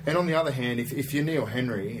 Look, and on the other hand, if you're Neil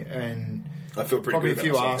Henry, and I feel pretty probably good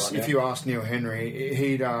if you asked Neil Henry,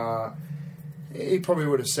 he probably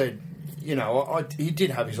would have said, he did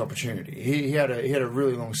have his opportunity. He had a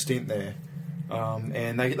really long stint there,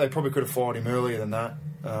 and they probably could have fired him earlier than that.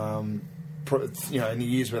 In the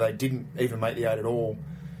years where they didn't even make the 8 at all.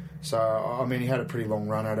 So, I mean, he had a pretty long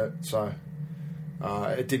run at it, so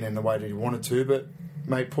it didn't end the way that he wanted to. But,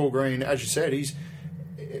 mate, Paul Green, as you said, he's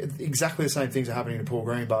exactly the same things are happening to Paul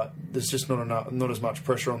Green, but there's just not as much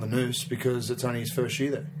pressure on the noose because it's only his first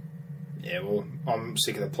year there. Yeah, well, I'm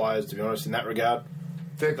sick of the players, to be honest, in that regard.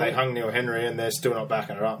 They hung Neil Henry and they're still not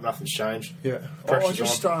backing it up. Nothing's changed. Yeah.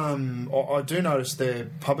 I do notice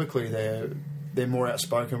they're more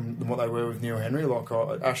outspoken than what they were with Neil Henry. Like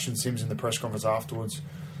Ashton Sims in the press conference afterwards,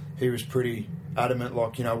 he was pretty adamant.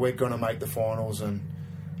 Like, we're going to make the finals, and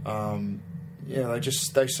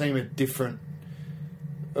they seem a different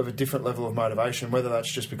level of motivation. Whether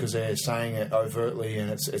that's just because they're saying it overtly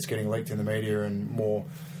and it's getting leaked in the media and more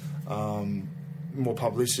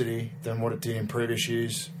publicity than what it did in previous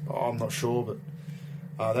years, I'm not sure.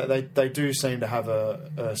 But they do seem to have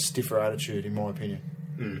a stiffer attitude, in my opinion.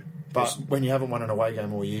 Mm. But when you haven't won an away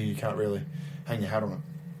game all year, you can't really hang your hat on it.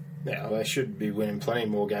 Yeah, they should be winning plenty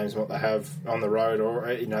more games than what they have on the road. Or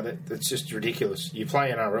that's just ridiculous. You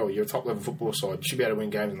play NRL, you're a top-level football side. You should be able to win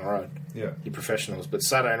games on the road. Yeah, you're professionals. But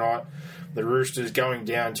Saturday night, the Roosters going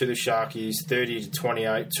down to the Sharkies,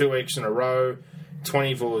 30-28, 2 weeks in a row,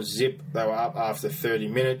 24-zip. They were up after 30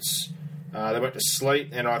 minutes. They went to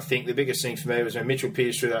sleep, and I think the biggest thing for me was when Mitchell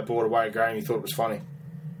Pearce threw that ball away at Graham, he thought it was funny.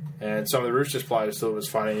 And some of the Roosters players thought it was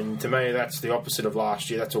funny. And to me, that's the opposite of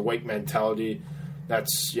last year. That's a weak mentality.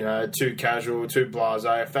 That's, too casual, too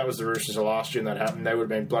blasé. If that was the Roosters of last year and that happened, they would have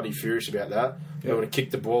been bloody furious about that. They would have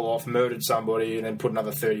kicked the ball off, murdered somebody, and then put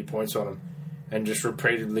another 30 points on them and just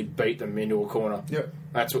repeatedly beat them into a corner. Yep.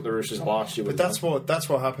 That's what the Roosters of last year would have done. That's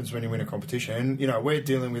what happens when you win a competition. And, we're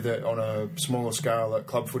dealing with it on a smaller scale at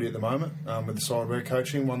club footy at the moment, with the side we're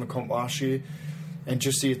coaching, won the comp last year. And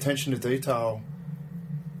just the attention to detail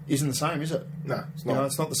isn't the same, is it? No, it's not.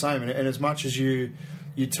 It's not the same. And as much as you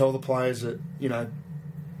tell the players that,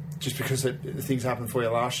 just because things happened for you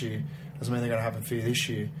last year doesn't mean they're going to happen for you this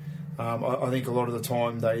year. I think a lot of the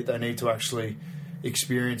time they need to actually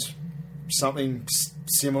experience something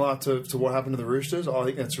similar to what happened to the Roosters. I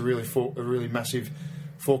think that's a really massive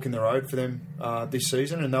fork in the road for them this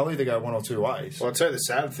season, and they'll either go one or two ways. Well, I'll tell you the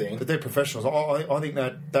sad thing. But they're professionals. I think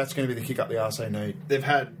that's going to be the kick up the arse they need. They've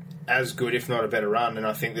had as good, if not a better run, and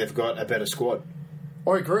I think they've got a better squad.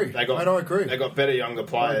 I agree. I agree. They got better younger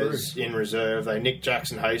players in reserve. They nicked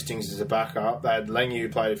Jackson Hastings as a backup. They had Lengy who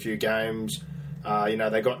played a few games.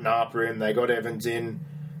 They got Napa in. They got Evans in.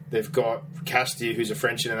 They've got Cassidy, who's a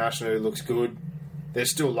French international who looks good. They're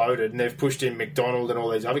still loaded, and they've pushed in McDonald and all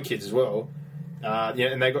these other kids as well.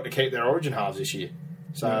 And they got to keep their origin halves this year.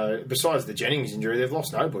 So besides the Jennings injury, they've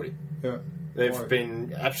lost nobody. Yeah. They've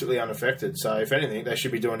been absolutely unaffected. So if anything, they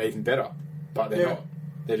should be doing even better. But they're not.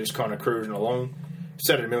 They're just kind of cruising along. I've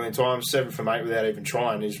said it a million times, 7 from 8 without even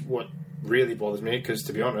trying is what really bothers me, because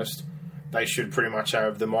to be honest, they should pretty much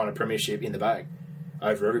have the minor premiership in the bag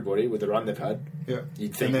over everybody with the run they've had. Yeah.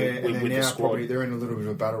 You'd think with the now squad, they're in a little bit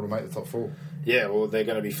of a battle to make the top 4. Yeah, well, they're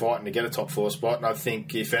going to be fighting to get a top 4 spot, and I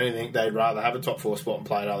think, if anything, they'd rather have a top 4 spot and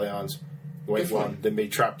play at Allianz week 1 than be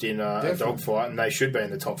trapped in a dogfight, and they should be in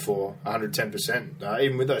the top 4, 110%.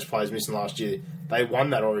 Even with those players missing last year, they won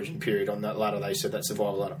that origin period on that ladder. They said that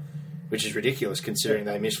survival ladder, which is ridiculous considering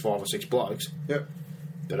they missed 5 or 6 blokes. Yep.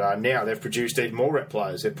 But now they've produced even more rep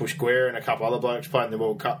players. They've pushed Guerra and a couple other blokes playing the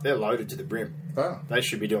World Cup. They're loaded to the brim. Oh. They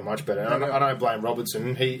should be doing much better. And I don't blame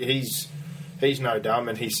Robertson. He's no dumb,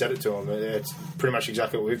 and he said it to him. It's pretty much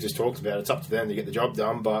exactly what we've just talked about. It's up to them to get the job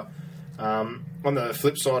done. But on the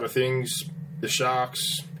flip side of things, the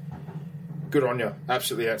Sharks, good on you.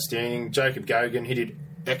 Absolutely outstanding. Jacob Gagan, he did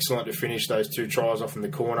excellent to finish those 2 tries off in the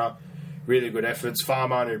corner. Really good efforts.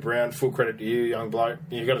 Farmanu Brown, full credit to you, young bloke.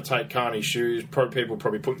 You've got to take Carney's shoes. People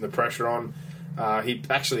probably putting the pressure on. He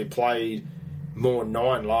actually played more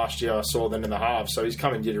 9 last year, I saw, than in the half. So he's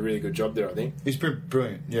come and did a really good job there, I think. He's been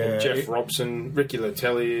brilliant. Yeah. And Jeff Robson, Ricky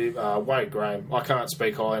Letellier, Wade Graham. I can't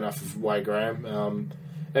speak high enough of Wade Graham.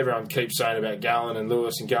 Everyone keeps saying about Gallen and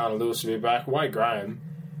Lewis will be back. Wade Graham,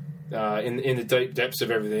 in the deep depths of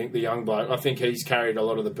everything, the young bloke, I think he's carried a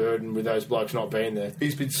lot of the burden with those blokes not being there.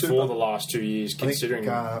 He's been super for the last 2 years, considering.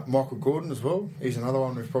 I think, Michael Gordon as well. He's another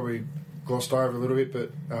one we've probably glossed over a little bit,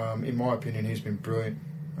 but in my opinion, he's been brilliant.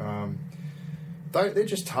 They're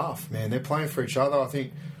just tough, man. They're playing for each other. I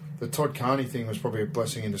think the Todd Carney thing was probably a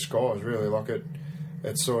blessing in disguise, really. Like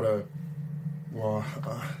it's sort of,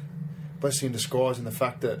 blessing in disguise in the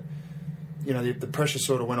fact that, you know, the pressure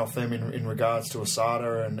sort of went off them in regards to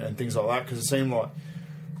Asada and things like that, because it seemed like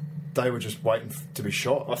they were just waiting to be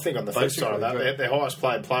shot. I think on the flip side of that, their highest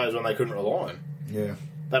paid players when they couldn't rely on. Yeah.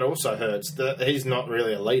 That also hurts. He's not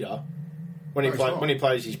really a leader. When he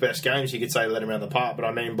plays his best games, you could say let him around the park, but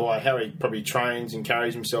I mean by how he probably trains and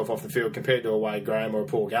carries himself off the field compared to a Wade Graham or a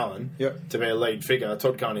Paul Gallen to be a lead figure,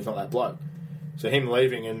 Todd Carney's not that bloke. So him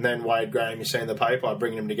leaving and then Wade Graham, you see in the paper,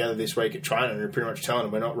 bringing them together this week at training and pretty much telling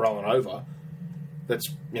them we're not rolling over. That's,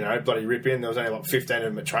 bloody rip in. There was only like 15 of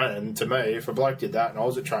them at training. To me, if a bloke did that and I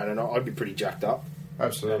was at training, I'd be pretty jacked up.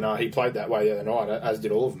 Absolutely. And he played that way the other night, as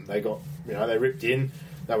did all of them. They got, they ripped in.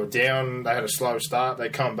 They were down. They had a slow start. They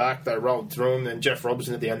come back. They rolled through them. Then Jeff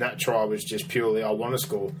Robinson at the end, that try was just purely, I want to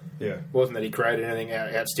score. Yeah. It wasn't that he created anything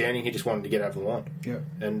outstanding. He just wanted to get over the line. Yeah.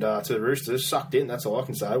 And to the Roosters, sucked in. That's all I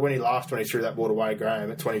can say. When he laughed when he through that ball to Wade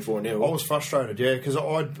Graham at 24-0. I was frustrated, because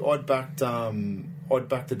I'd backed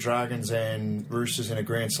the Dragons and Roosters in a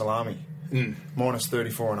grand salami. Minus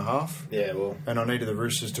 34.5. Yeah, well. And I needed the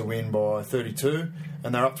Roosters to win by 32,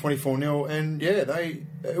 and they're up 24-0. And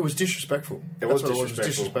it was disrespectful. It was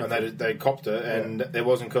disrespectful. And they copped it, and it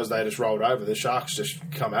wasn't because they just rolled over. The Sharks just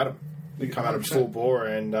come at them. They come at them full bore,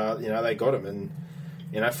 and they got them.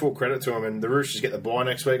 And full credit to them. And the Roosters get the bye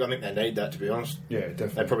next week. I think they need that, to be honest. Yeah,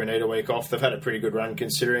 definitely. They probably need a week off. They've had a pretty good run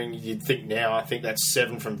considering. You'd think now, I think that's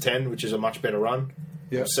 7 from 10, which is a much better run.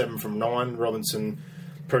 Yeah. 7 from 9. Robinson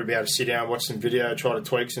probably be able to sit down, watch some video, try to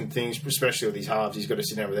tweak some things, especially with these halves. He's got to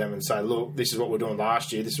sit down with them and say, look, this is what we're doing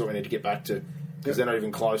last year. This is what we need to get back to. Because they're not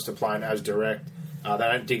even close to playing as direct. They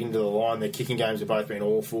don't dig into the line. Their kicking games have both been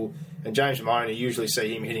awful. And James Maloney, you usually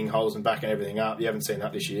see him hitting holes and backing everything up. You haven't seen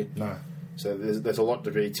that this year. No. So there's a lot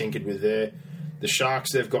to be tinkered with there. The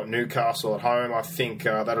Sharks, they've got Newcastle at home. I think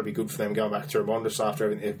that'll be good for them going back to Remondis after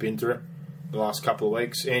everything they've been through the last couple of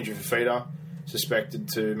weeks. Andrew Fafita, suspected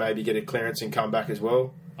to maybe get a clearance and come back as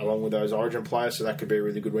well, along with those Origin players, so that could be a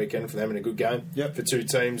really good weekend for them and a good game for two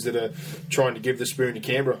teams that are trying to give the spoon to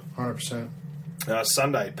Canberra. 100%.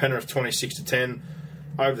 Sunday, Penrith 26-10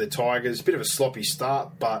 over the Tigers. Bit of a sloppy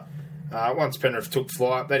start, but once Penrith took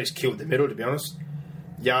flight, they just killed the middle, to be honest.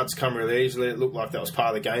 yards come really easily. It looked like that was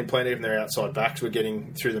part of the game plan. Even their outside backs were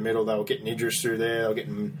getting through the middle. They were getting Idris through there. They were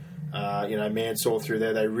getting, Mansour through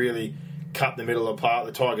there. They really cut the middle apart.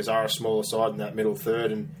 The Tigers are a smaller side in that middle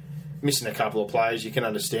third, and missing a couple of players, you can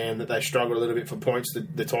understand that they struggled a little bit for points,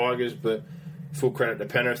 the Tigers, but full credit to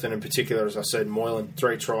Penrith, and in particular, as I said, Moylan,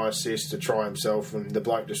 3 try assists, a try himself, and the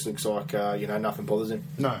bloke just looks like, nothing bothers him.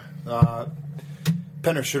 No.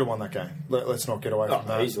 Penrith should have won that game. Let's not get away from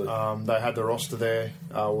that. Easily. They had the roster there,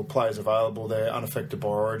 with players available there, unaffected by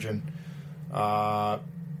Origin. But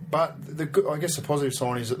I guess the positive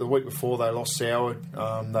sign is that the week before they lost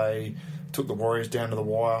Soward. They took the Warriors down to the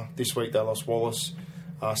wire. This week they lost Wallace.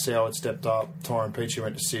 Soward stepped up. Tyrone Peachey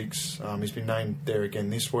went to 6. He's been named there again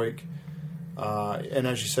this week. And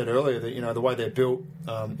as you said earlier, the way they're built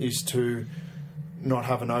is to not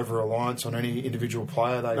have an over-reliance on any individual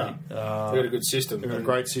player. They've got a good system. They've got a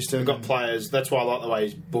great system. They've got players. That's why I like the way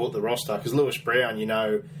he's bought the roster, because Lewis Brown,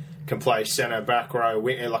 can play centre, back row,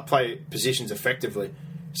 wing, play positions effectively.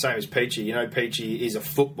 Same as Peachey. Peachey is a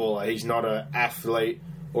footballer. He's not an athlete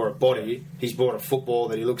or a body. He's bought a football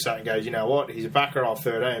that he looks at and goes, you know what, he's a back row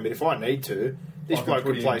 13, but if I need to, this bloke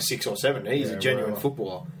could play 6 or 7. He's a genuine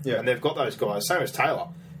footballer. Yeah. And they've got those guys. Same as Taylor.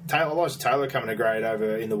 Elijah Taylor coming to grade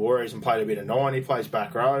over in the Warriors and played a bit of 9. He plays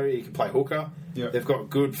back row. He can play hooker. Yep. They've got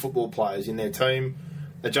good football players in their team.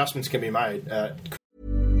 Adjustments can be made.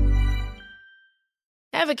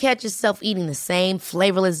 Ever catch yourself eating the same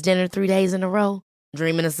flavorless dinner 3 days in a row?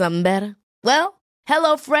 Dreaming of something better? Well,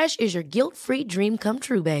 HelloFresh is your guilt-free dream come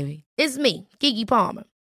true, baby. It's me, Keke Palmer.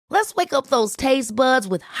 Let's wake up those taste buds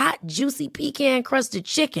with hot, juicy pecan-crusted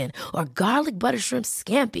chicken or garlic butter shrimp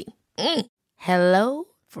scampi. Hello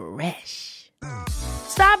Fresh.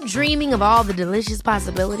 Stop dreaming of all the delicious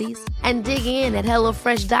possibilities and dig in at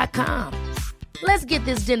HelloFresh.com. Let's get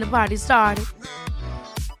this dinner party started.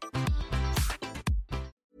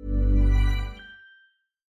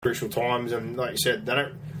 Crucial times, and like you said,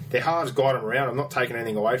 their halves guide them around. I'm not taking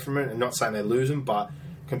anything away from it and not saying they lose them, but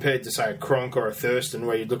compared to, say, a Cronk or a Thurston,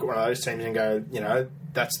 where you look at one of those teams and go,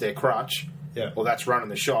 that's their crutch, or that's running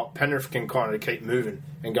the shop, Penrith can kind of keep moving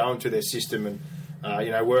and go into their system and,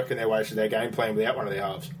 working their way through their game plan without one of their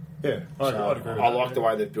halves. Yeah, I'd agree with that. I like the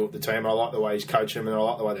way they've built the team, I like the way he's coaching them, and I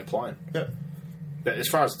like the way they're playing. Yeah. But as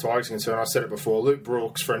far as the Tigers are concerned, I said it before, Luke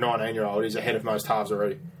Brooks, for a 19-year-old, is ahead of most halves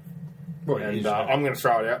already. Well, and I'm going to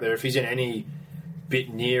throw it out there. If he's in any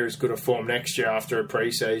bit near as good a form next year after a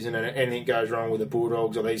pre-season and anything goes wrong with the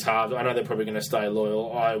Bulldogs or these halves, I know they're probably going to stay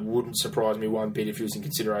loyal. I wouldn't surprise me one bit if he was in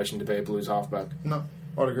consideration to be a Blues halfback. No,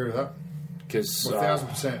 I'd agree with that. Because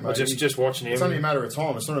 1,000%, mate. Just watching him, it's only a matter of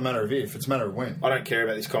time. It's not a matter of if. It's a matter of when. I don't care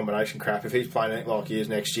about this combination crap. If he's playing like he is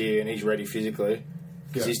next year and he's ready physically,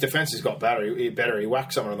 because his defence has got better. He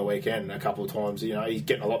whacked someone on the weekend a couple of times. He's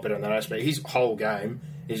getting a lot better in that aspect. His whole game,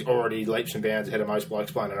 he's already leaps and bounds ahead of most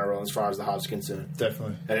blokes playing in NRL as far as the halves are concerned.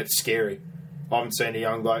 Definitely. And it's scary. I haven't seen a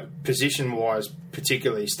young bloke, position-wise,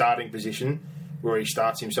 particularly starting position, where he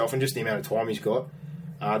starts himself and just the amount of time he's got.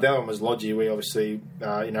 The other one was Lodgy. We obviously,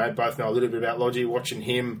 both know a little bit about Lodgy. Watching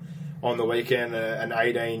him on the weekend, an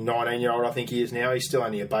 18, 19-year-old, I think he is now. He's still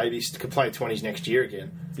only a baby. He could play 20s next year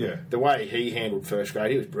again. Yeah. The way he handled first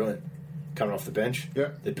grade, he was brilliant. Coming off the bench. Yeah.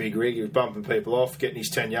 The big rig, he was bumping people off, getting his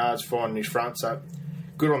 10 yards, finding his front. So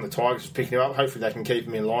good on the Tigers for picking him up. Hopefully they can keep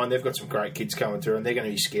him in line. They've got some great kids coming through, and they're going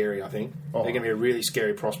to be scary, I think. They're going to be a really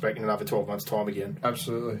scary prospect in another 12 months' time again.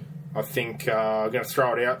 Absolutely. I think I'm going to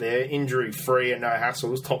throw it out there. Injury-free and no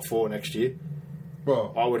hassles, top 4 next year.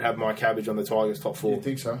 Well, I would have my cabbage on the Tigers top 4. You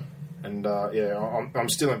think so? And, I'm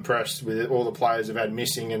still impressed with all the players they've had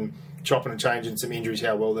missing and chopping and changing some injuries,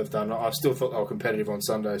 how well they've done. I still thought they were competitive on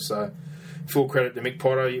Sunday, so full credit to Mick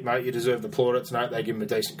Potter. Mate, you deserve the plaudits. No, they give him a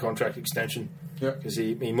decent contract extension. Yeah. Because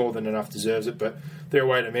he more than enough deserves it. But they're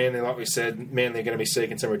away to Manly, like we said. Manly are going to be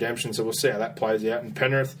seeking some redemption, so we'll see how that plays out. And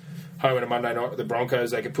Penrith, home on a Monday night with the Broncos,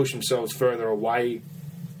 they could push themselves further away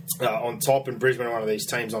on top, and Brisbane are one of these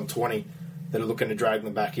teams on 20 that are looking to drag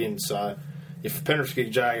them back in. So if Penrith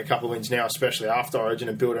could jag a couple of wins now, especially after Origin,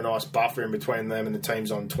 and build a nice buffer in between them and the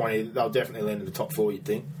teams on 20, they'll definitely land in the top 4, you'd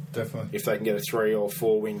think. Definitely. If they can get a 3 or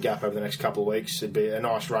 4 win gap over the next couple of weeks, it'd be a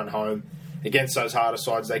nice run home. Against those harder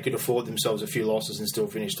sides, they could afford themselves a few losses and still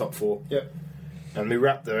finish top 4. Yep. And we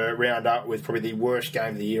wrap the round up with probably the worst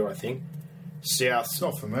game of the year, I think. South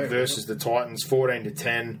not for me, versus the Titans,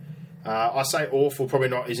 14-10. I say awful, probably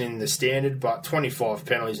not is in the standard, but 25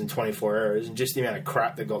 penalties and 24 errors, and just the amount of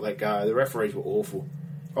crap that got let go. The referees were awful.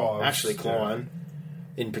 Ashley Klein,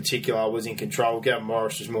 in particular, was in control. Gavin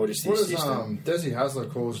Morris was more just the assistant. Desi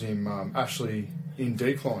Hasler calls him Ashley in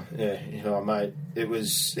decline. Yeah, mate,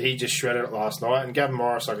 he just shredded it last night. And Gavin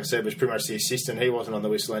Morris, like I said, was pretty much the assistant. He wasn't on the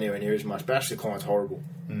whistle anywhere near as much. But Ashley Klein's horrible.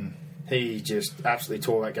 He just absolutely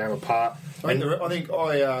tore that game apart. I think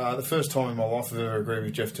the first time in my life I've ever agreed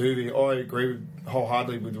with Jeff Tuvey. I agree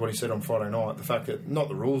wholeheartedly with what he said on Friday night. The fact that not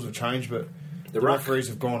the rules have changed, but the referees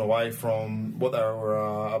have gone away from what they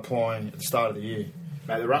were applying at the start of the year.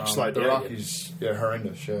 Mate, the ruck slowed down. The ruck is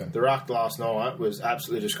horrendous, yeah. The ruck last night was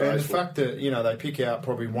absolutely disgraceful. And the fact that, they pick out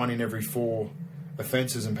probably 1 in every 4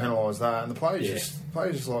 offences and penalise that, and the players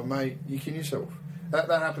just like, mate, you kidding yourself. That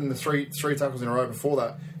happened the three tackles in a row before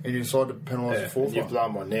that, and you decided to penalise the fourth one. You've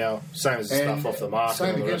blown one now. Same as the stuff off the mark.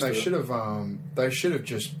 Same again, they should have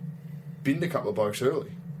just binned a couple of blokes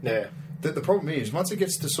early. Yeah. The problem is, once it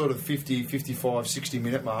gets to sort of 50, 55,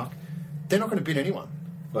 60-minute mark, they're not going to bin anyone.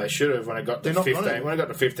 Well, they should have when it got to 15. When it got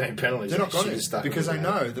to 15 penalties, they're not going to, because they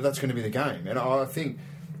know that that's going to be the game. And I think,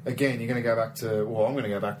 again, you're going to go back to. Well, I'm going to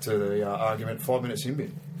go back to the argument 5 minutes in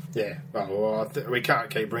bin. Yeah, well, we can't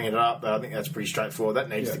keep bringing it up, but I think that's pretty straightforward. That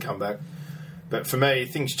needs to come back. But for me,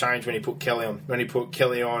 things changed when he put Kelly on. When he put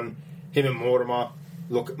Kelly on, him and Mortimer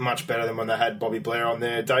look much better than when they had Bobby Blair on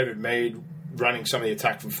there. David Mead running some of the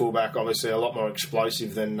attack from fullback, obviously a lot more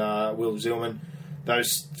explosive than Will Zillman.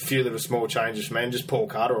 Those few little small changes, man. Just Paul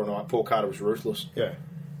Carter all night. Paul Carter was ruthless. Yeah.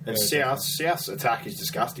 And South's attack is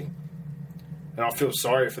disgusting. And I feel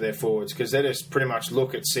sorry for their forwards because they just pretty much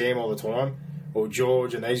look at Sam all the time, or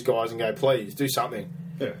George and these guys, and go, please, do something.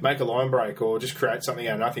 Yeah. Make a line break or just create something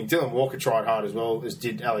out of nothing. Dylan Walker tried hard as well, as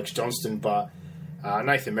did Alex Johnston, but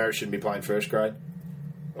Nathan Merritt shouldn't be playing first grade.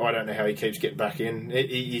 I don't know how he keeps getting back in.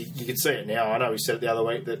 You can see it now. I know he said it the other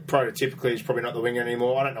week that prototypically he's probably not the winger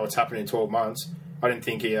anymore. I don't know what's happened in 12 months. I didn't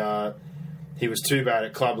think he was too bad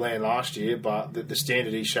at Clubland last year, but the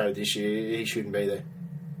standard he showed this year, he shouldn't be there.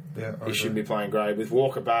 Yeah, he shouldn't be playing grade. With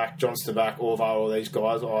Walker back, Johnston back, Orvar, all these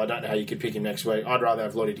guys, I don't know how you could pick him next week. I'd rather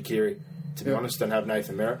have Lottie Takiri, to be honest, than have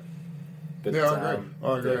Nathan Merritt. But, I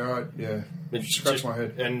agree. Scratch my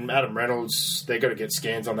head. And Adam Reynolds, they've got to get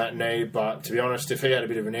scans on that knee, but to be honest, if he had a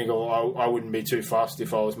bit of a niggle, I wouldn't be too fussed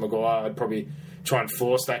if I was Maguire. I'd probably try and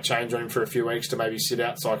force that change on him for a few weeks to maybe sit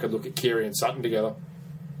out so I could look at Keary and Sutton together.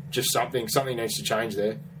 Just something needs to change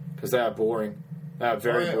there because they are boring. They are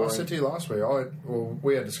very boring. I said to you last week,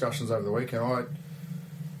 we had discussions over the weekend.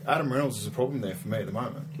 Adam Reynolds is a problem there for me at the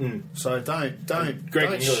moment. So don't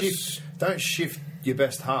shift your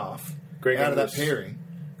best half out of that pairing.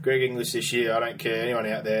 Greg Inglis this year, I don't care, anyone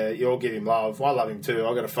out there, you'll give him love. I love him too.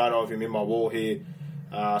 I've got a photo of him in my wall here,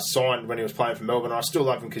 signed when he was playing for Melbourne. I still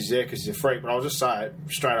love him because he's a freak, but I'll just say it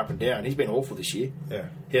straight up and down. He's been awful this year. Yeah.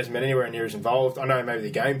 He hasn't been anywhere near as involved. I know maybe the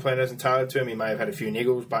game plan hasn't tailored to him. He may have had a few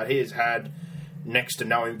niggles, but he has had next to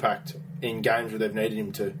no impact in games where they've needed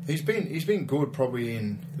him to. He's been good probably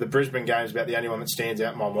in... The Brisbane game's about the only one that stands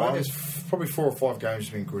out in my mind. There's probably 4 or 5 games he's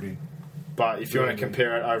been good in. But if you want to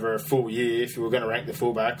compare it over a full year, if you were going to rank the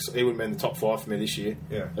fullbacks, he would have been in the top 5 for me this year,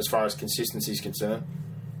 as far as consistency is concerned.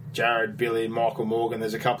 Jared, Billy, Michael Morgan,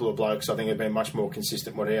 there's a couple of blokes I think have been much more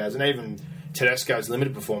consistent what he has. And even Tedesco's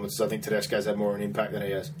limited performances, I think Tedesco's had more of an impact than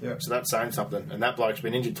he has. Yeah. So that's saying something. And that bloke's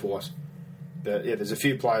been injured twice. But yeah, there's a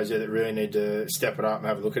few players there that really need to step it up and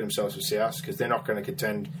have a look at themselves for South because they're not going to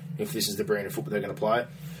contend if this is the brand of football they're going to play.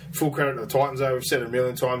 Full credit to the Titans, though. We've said it a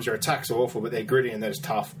million times. Their attacks are awful, but they're gritty and they're just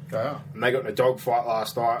tough. They are. And they got in a dogfight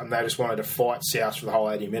last night, and they just wanted to fight South for the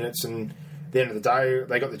whole 80 minutes. And at the end of the day,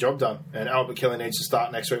 they got the job done. And Albert Kelly needs to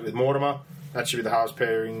start next week with Mortimer. That should be the halves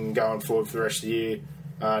pairing going forward for the rest of the year.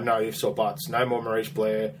 No ifs or buts. No more Maurice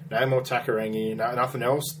Blair. No more Takarangi. Nothing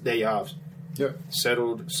else. They're your halves. Yep.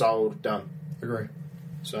 Settled, sold, done. Agree.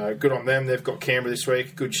 So good on them. They've got Canberra this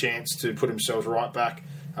week. Good chance to put themselves right back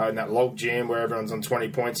in that log jam where everyone's on 20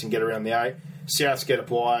 points and get around the 8. Souths get a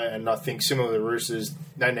bye, and I think similar to the Roosters,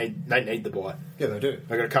 they need the bye. Yeah, they do.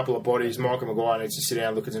 They've got a couple of bodies. Michael Maguire needs to sit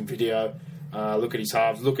down, look at some video, look at his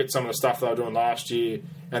halves, look at some of the stuff they were doing last year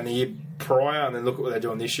and the year prior, and then look at what they're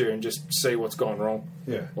doing this year and just see what's gone wrong.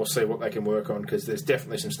 Yeah. Or see what they can work on, because there's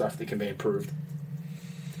definitely some stuff that can be improved.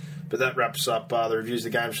 But that wraps up the reviews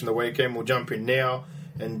of the games from the weekend. We'll jump in now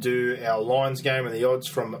and do our Lions game and the odds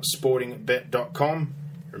from sportingbet.com.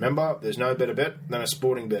 Remember, there's no better bet than a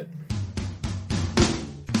sporting bet.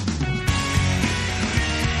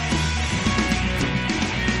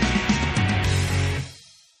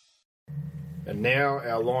 And now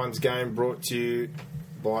our Lions game brought to you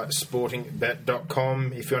by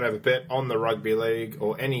sportingbet.com. If you want to have a bet on the rugby league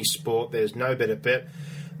or any sport, there's no better bet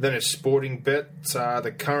than a sporting bet.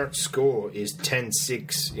 The current score is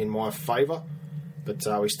 10-6 in my favour. But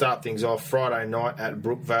we start things off Friday night at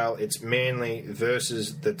Brookvale. It's Manly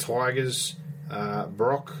versus the Tigers.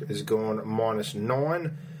 Brock has gone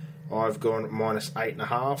 -9. I've gone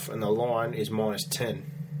 -8.5, and the line is -10.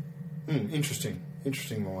 Interesting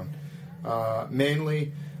line.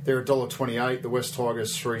 Manly, they're $1.28. The West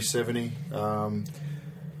Tigers $3.70.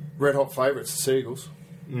 Red hot favourites, the Seagulls.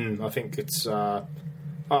 I think it's. I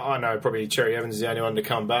know probably Cherry Evans is the only one to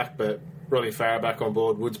come back, but Robbie Farah back on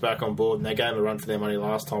board, Woods back on board, and they gave them a run for their money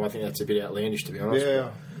last time. I think that's a bit outlandish, to be honest.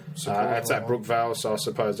 Yeah. That's at Brookvale, so I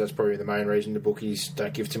suppose that's probably the main reason the bookies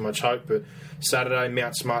don't give too much hope. But Saturday,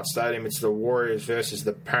 Mount Smart Stadium, it's the Warriors versus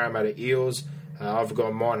the Parramatta Eels. I've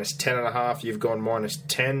gone -10.5. You've gone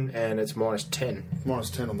 -10, and it's -10.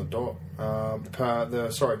 -10 on the dot.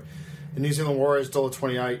 The New Zealand Warriors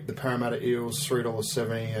 $1.28. The Parramatta Eels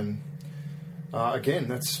 $3.70, and again,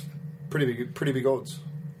 that's pretty big odds.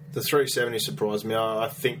 The $3.70 surprised me. I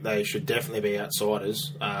think they should definitely be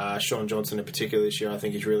outsiders. Sean Johnson in particular this year, I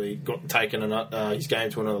think he's really taken his game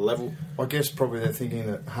to another level. I guess probably they're thinking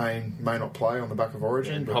that Hayne may not play on the back of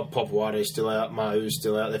Origin. Popawati's still out, Mahu's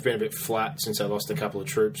still out. They've been a bit flat since they lost a couple of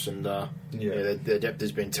troops, and their depth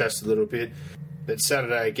has been tested a little bit. But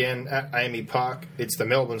Saturday again at Amy Park, it's the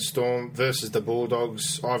Melbourne Storm versus the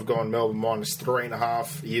Bulldogs. I've gone Melbourne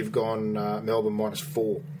 -3.5. You've gone Melbourne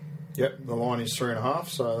 -4. Yep, the line is 3.5,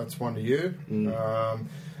 so that's one to you.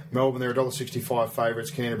 Melbourne, they're $1.65 favourites.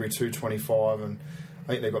 Canterbury $2.25, and I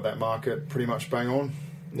think they've got that market pretty much bang on.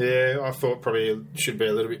 Yeah, I thought probably should be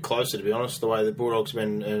a little bit closer, to be honest. The way the Bulldogs have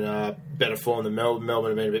been in better form than Melbourne.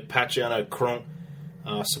 Melbourne have been a bit patchy. I know Cronk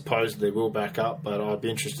supposedly will back up, but I'd be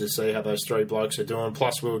interested to see how those three blokes are doing.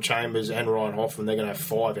 Plus Will Chambers and Ryan Hoffman, they're going to have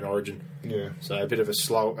 5 in Origin. Yeah. So a bit of a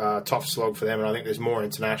tough slog for them, and I think there's more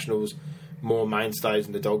internationals, more mainstays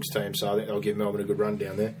in the Dogs team, so I think they'll give Melbourne a good run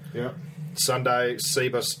down there. Yeah. Sunday,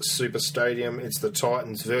 Cbus Super Stadium, it's the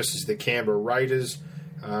Titans versus the Canberra Raiders.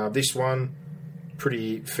 This one,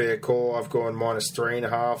 pretty fair call. I've gone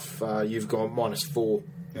 -3.5. You've gone -4.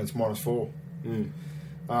 And it's -4.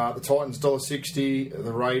 The Titans $1.60.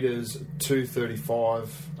 The Raiders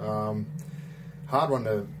 $2.35. Hard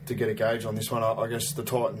one to get a gauge on this one. I guess the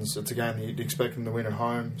Titans, it's a game that you'd expect them to win at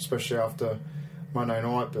home, especially after Monday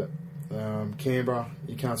night, but Canberra,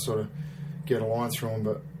 you can't sort of get a line through them,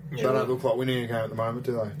 but they don't look like winning a game at the moment,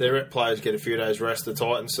 do they? Their rep players get a few days rest, the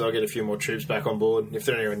Titans, so they'll get a few more troops back on board. If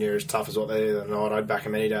they're anywhere near as tough as what they did tonight, I'd back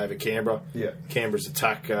them any day over Canberra. Yeah. Canberra's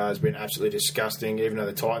attack has been absolutely disgusting, even though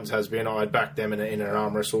the Titans has been. I'd back them in an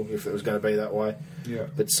arm wrestle if it was going to be that way. Yeah.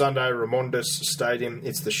 But Sunday, Ramondis Stadium,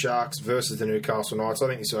 it's the Sharks versus the Newcastle Knights. I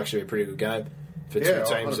think this will actually be a pretty good game for two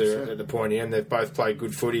teams that are at the pointy end. They've both played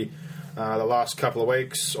good footy the last couple of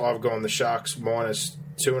weeks. I've gone the Sharks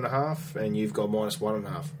 -2.5, and you've got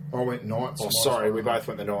 -1.5. I went Knights. Oh, sorry, we both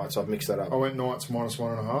went the Knights. I've mixed that up. I went Knights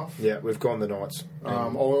 -1.5. Yeah, we've gone the Knights. I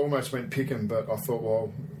almost went Pickham, but I thought,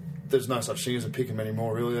 well, there's no such thing as a Pickham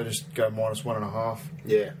anymore, really. They just go -1.5.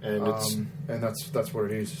 Yeah, and that's what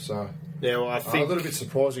it is. So yeah, well, I think a little bit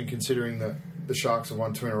surprising considering that the Sharks have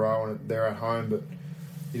won 2 in a row and they're at home, but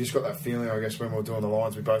you just got that feeling, I guess, when we were doing the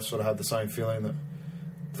lines, we both sort of had the same feeling that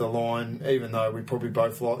the line, even though we probably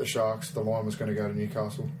both like the Sharks, the line was going to go to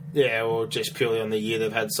Newcastle. Yeah, well, just purely on the year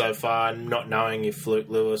they've had so far, not knowing if Luke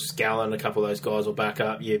Lewis, Gallen, a couple of those guys will back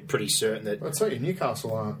up, you're pretty certain that... I'd tell you,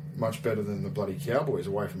 Newcastle aren't much better than the bloody Cowboys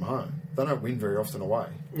away from home. They don't win very often away.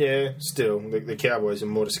 Yeah, still, the Cowboys are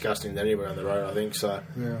more disgusting than anywhere on the road, I think, so...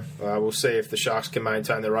 Yeah. We'll see if the Sharks can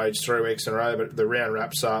maintain their rage 3 weeks in a row, but the round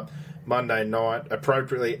wraps up Monday night,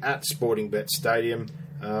 appropriately at Sportingbet Stadium.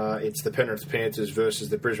 It's the Penrith Panthers versus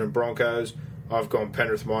the Brisbane Broncos. I've gone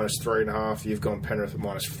Penrith -3.5. You've gone Penrith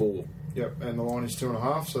 -4. Yep, and the line is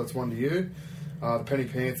 2.5, so that's one to you. The Penny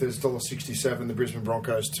Panthers $1.67. The Brisbane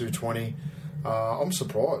Broncos $2.20. I'm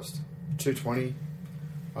surprised. $2.20.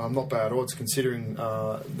 Not bad odds considering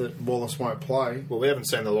that Wallace won't play. Well, we haven't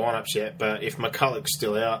seen the lineups yet, but if McCulloch's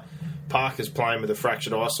still out, Parker's playing with a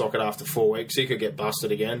fractured eye socket after 4 weeks. He could get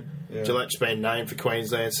busted again. Yeah. Gillette's been named for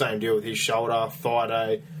Queensland. Same deal with his shoulder.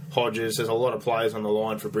 Thaiday, Hodges. There's a lot of players on the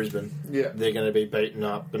line for Brisbane. Yeah. They're going to be beaten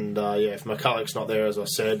up. And, if McCulloch's not there, as I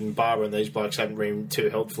said, and Barber and these blokes haven't been too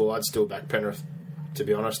helpful, I'd still back Penrith, to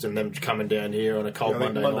be honest. And them coming down here on a cold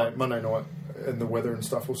Monday night. Monday night and the weather and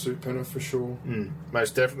stuff will suit Penrith for sure.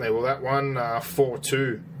 Most definitely. Well, that one,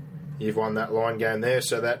 4-2. You've won that line game there.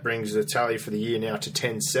 So that brings the tally for the year now to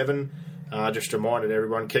 10-7. Just reminded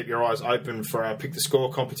everyone, keep your eyes open for our Pick the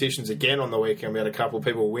Score competitions again on the weekend. We had a couple of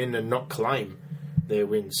people win and not claim their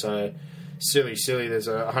win. So, silly. There's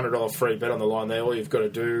a $100 free bet on the line there. All you've got to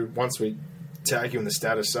do, once we tag you in the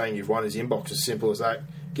status saying you've won, is inbox. As simple as that.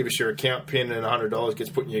 Give us your account PIN and $100 gets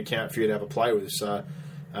put in your account for you to have a play with. So,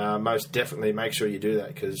 most definitely make sure you do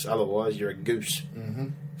that, because otherwise you're a goose.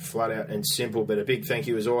 Flat out and simple. But a big thank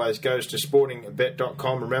you, as always, goes to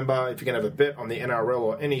sportingbet.com. Remember, if you're going to have a bet on the NRL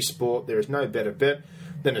or any sport, there is no better bet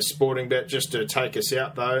than a sporting bet. Just to take us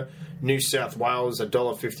out, though, New South Wales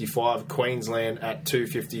 $1.55, Queensland at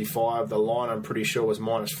 $2.55. The line, I'm pretty sure, was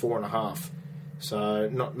minus 4.5. So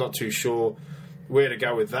not too sure where to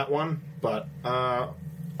go with that one. But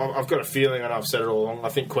I've got a feeling, and I've said it all along, I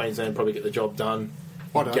think Queensland probably get the job done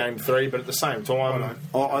in Game 3. But at the same time,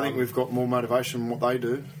 I think we've got more motivation than what they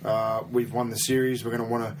do. We've won the series. We're going to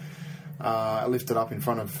want to lift it up in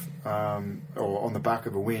front of or on the back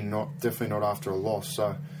of a win, definitely not after a loss.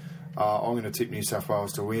 So I'm going to tip New South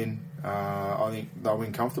Wales to win. I think they'll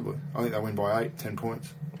win comfortably. I think they'll win by 8, 10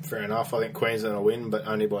 points. Fair enough. I think Queensland will win, but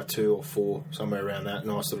only by 2 or 4, somewhere around that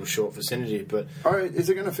nice little short vicinity. But is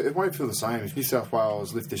it going to? It won't feel the same if New South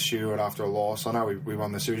Wales lift the shield after a loss. I know we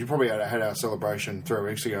won the series. We probably had our celebration 3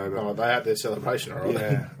 weeks ago. But they had their celebration already.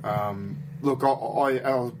 Yeah. Look,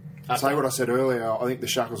 I'll say what I said earlier. I think the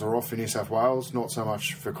shackles are off for New South Wales, not so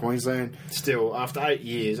much for Queensland. Still, after 8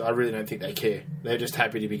 years, I really don't think they care. They're just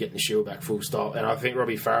happy to be getting the shield back full stop. And I think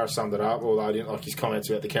Robbie Farah summed it up, although I didn't like his comments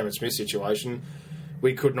about the Cameron Smith situation.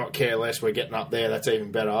 We could not care less. We're getting up there. That's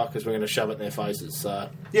even better because we're going to shove it in their faces. So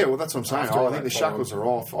yeah, well, that's what I'm saying. I think the shackles are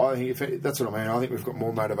off. I think that's what I mean. I think we've got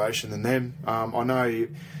more motivation than them. I know,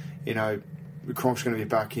 you know, Cronk's going to be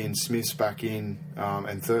back in, Smith's back in,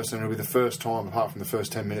 and Thurston. It'll be the first time, apart from the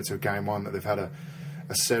first 10 minutes of Game 1, that they've had a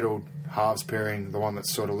settled halves pairing, the one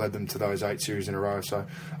that's sort of led them to those 8 series in a row. So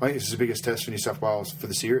I think this is the biggest test for New South Wales for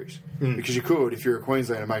the series. Because you could, if you're a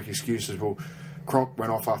Queenslander, make excuses. Well, Cronk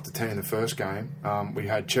went off after 10 in the first game. We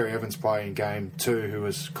had Cherry Evans play in Game 2, who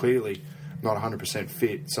was clearly not 100%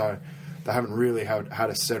 fit. So they haven't really had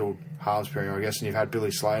a settled halves pairing, I guess. And you've had Billy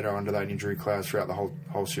Slater under that injury cloud throughout the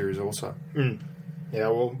whole series also. Yeah,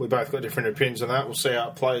 well, we both got different opinions on that. We'll see how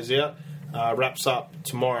it plays out. Wraps up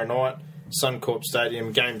tomorrow night, Suncorp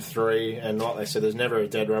Stadium, Game 3. And like they said, there's never a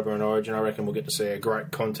dead rubber in Origin. I reckon we'll get to see a great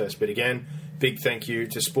contest. But again, big thank you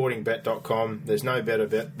to sportingbet.com. There's no better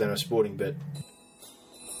bet than a sporting bet.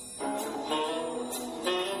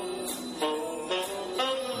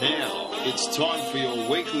 Now, it's time for your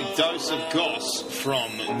weekly dose of goss from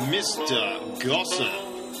Mr. Gossip.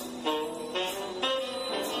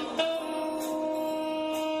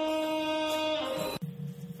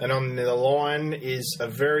 And on the line is a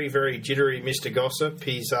very, very jittery Mr. Gossip.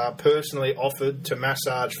 He's personally offered to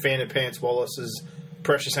massage Fanny Pants Wallace's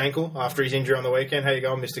precious ankle after his injury on the weekend. How you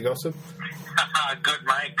going, Mr. Gossip? Good,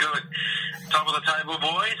 mate, good. Top of the table,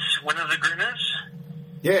 boys. Winners are grinners.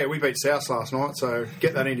 Yeah, we beat South last night, so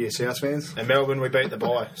get that into your South fans. And Melbourne, we beat the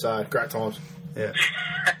bye, so great times. Yeah.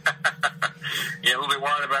 Yeah, a little bit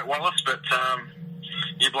worried about Wallace, but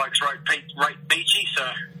you blokes rate Beachy, so...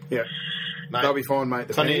 Yeah. Mate, they'll be fine, mate.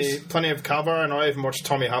 Plenty of cover, and I even watched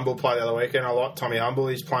Tommy Humble play the other weekend. I like Tommy Humble.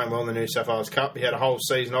 He's playing well in the New South Wales Cup. He had a whole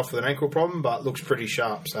season off with an ankle problem, but looks pretty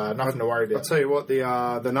sharp, so nothing to worry about. I'll tell you what,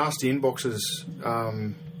 the nasty inboxes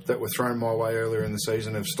that were thrown my way earlier in the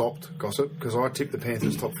season have stopped, Gossip, because I tipped the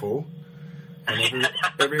Panthers top 4, and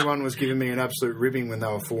everyone was giving me an absolute ribbing when they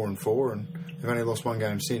were 4-4, and they've only lost 1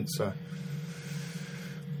 game since, so...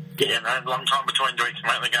 Yeah, no, long time between drinks,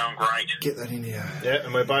 mate. They're going great. Get that in here. Yeah,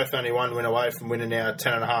 and we're both only 1 win away from winning our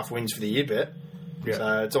 10.5 wins for the year bet. Yeah.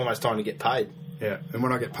 So it's almost time to get paid. Yeah, and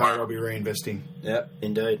when I get paid, I'll be reinvesting. Yeah,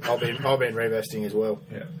 indeed. I'll be reinvesting as well.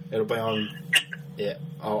 Yeah, it'll be on. Yeah,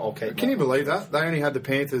 I'll keep. Can you believe that they only had the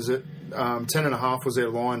Panthers at 10.5 was their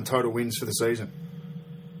line total wins for the season,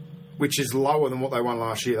 which is lower than what they won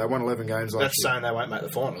last year. They won 11 games last year. That's saying they won't make the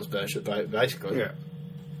finals, basically. Yeah,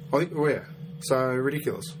 I think we're so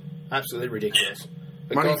ridiculous. Absolutely ridiculous.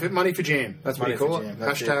 Money for jam. That's what you call it.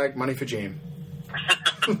 Hashtag money for jam.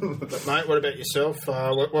 But mate, what about yourself?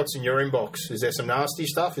 What's in your inbox? Is there some nasty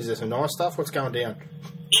stuff? Is there some nice stuff? What's going down?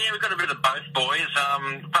 Yeah, we've got a bit of both, boys.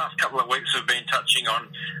 The past couple of weeks we've been touching on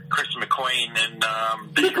Chris McQueen and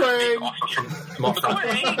the big offer from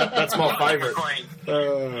McQueen. That's my favourite.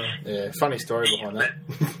 Yeah, funny story behind that.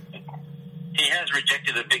 He has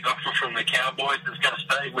rejected a big offer from the Cowboys that's going to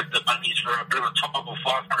stay with the Bunnies for a bit of a top-up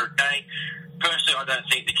 $500K. Personally, I don't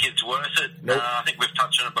think the kid's worth it. Nope. I think we've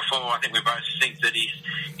touched on it before. I think we both think that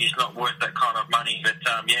he's not worth that kind of money. But,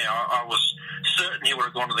 I was certain he would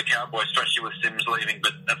have gone to the Cowboys, especially with Sims leaving,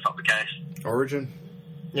 but that's not the case. Origin.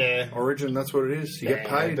 Yeah. Origin, that's what it is. You get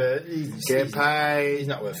paid. But get paid. He's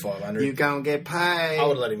not worth $500. You go and get paid. I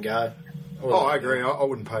would have let him go. I agree. I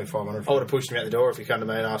wouldn't pay $500. I would have pushed him out the door if he come to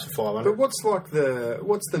me and asked for $500. But what's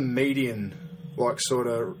the median sort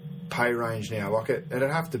of pay range now? It'd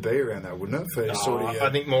have to be around that, wouldn't it? For I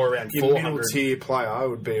think more around 400. Your middle tier player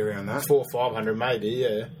would be around that. 400-500 maybe.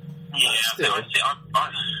 Yeah. Yeah,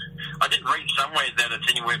 I did read somewhere that it's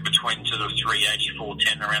anywhere between sort of 380,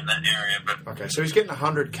 410 around that area. But Okay, so he's getting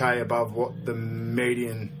 100k above what the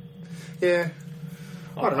median. Yeah,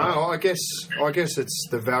 I don't know. I guess it's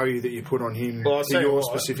the value that you put on him Well, I'll to tell you your what.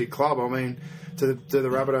 specific club. I mean, do the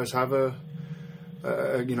Rabbitohs have a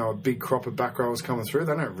big crop of back rowers coming through?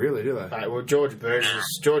 They don't really, do they? Right, well, George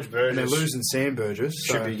Burgess And they're losing Sam Burgess.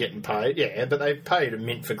 should so- be getting paid. Yeah, but they've paid a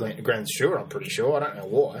mint for Grant Stewart, I'm pretty sure. I don't know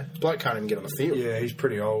why. Bloke can't even get on the field. Yeah, he's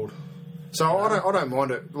pretty old. So I don't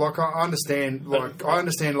mind it. Like I understand.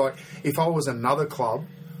 Like if I was another club,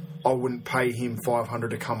 I wouldn't pay him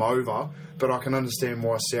 $500 to come over. But I can understand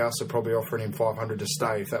why Souths are probably offering him $500 to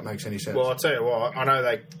stay. If that makes any sense. Well, I'll tell you what, I know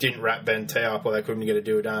they didn't wrap Ben T up or they couldn't get a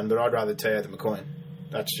deal done, but I'd rather T out than McLean.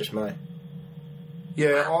 That's just me.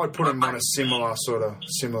 Yeah, I'd put him on a similar sort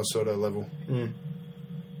of level.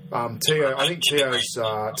 Tio, I think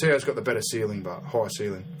Tio's got the better ceiling, but high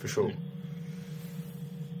ceiling for sure.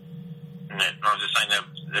 I was just saying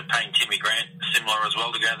they're paying Timmy Grant similar as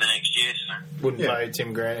well to go the next year. So. Wouldn't Yeah. pay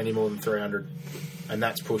Tim Grant any more than 300, and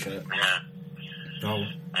that's pushing it. Yeah, Oh,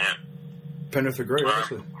 yeah. Penrith agree,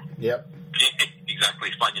 obviously. Yep. Exactly.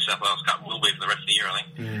 Explain New South Wales Cup will be for the rest of the year, I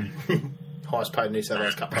think. Highest paid New South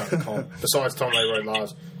Wales Cup player in the comp, besides Tom Leroy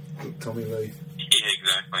Lars. Tommy Lee. Yeah,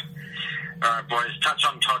 exactly. All right, boys. Touch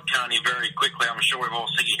on Todd Carney very quickly. I'm sure we've all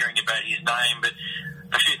sick of hearing about his name, but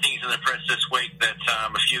a few things in the press this week that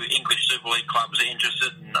a few English Super League clubs are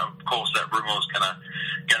interested, and of course that rumour is going to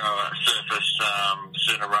surface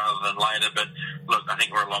sooner rather than later. But look, I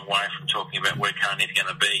think we're a long way from talking about where Carney's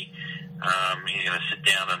going to be. He's going to sit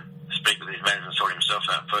down and speak with his management, sort himself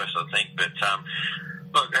out first, I think. But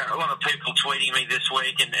look, a lot of people tweeting me this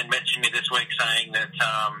week and messaging me this week saying that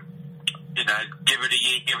give it a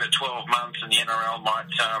year, give it 12 months, and the NRL might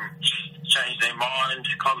change their mind.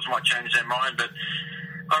 Clubs might change their mind, but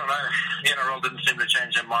I don't know. The NRL didn't seem to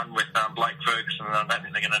change their mind with Blake Ferguson, and I don't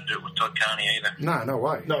think they're going to do it with Todd Carney either. No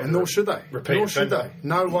way. No, and nor should they. repeat Nor should offender. they.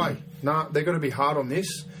 No way. No, they've got to be hard on this.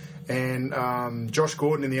 And Josh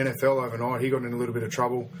Gordon in the NFL overnight, he got in a little bit of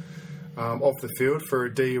trouble off the field for a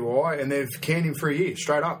DUI, and they've canned him for a year,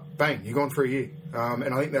 straight up. Bang, you're gone for a year.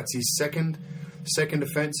 And I think that's his second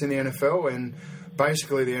offence in the NFL, and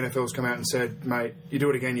basically the NFL's come out and said, mate, you do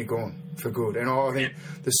it again, you're gone for good. And I think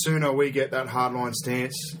the sooner we get that hardline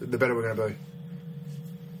stance, the better we're going to be.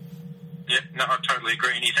 Yeah, no, I totally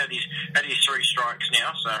agree. And he's had his 3 strikes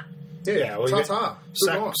now, so... Yeah, well, ta-ta.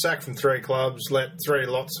 Good night. sack from 3 clubs, let 3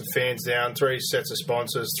 lots of fans down, 3 sets of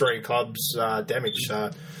sponsors, 3 clubs damaged. So,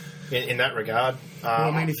 in that regard, Well,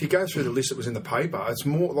 I mean, if you go through the list that was in the paper, it's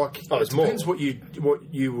more like it's it depends what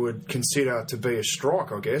you would consider to be a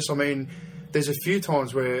strike, I guess. I mean, there's a few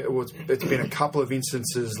times where it's been a couple of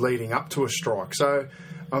instances leading up to a strike. So,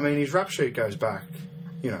 I mean, his rap sheet goes back,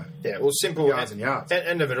 yeah, well, simple yards and yards.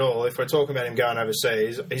 End of it all. If we're talking about him going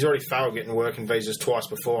overseas, he's already failed getting working visas twice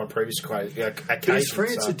before on previous occasions. But is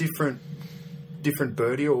France a different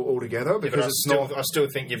birdie altogether? Because it's not. I still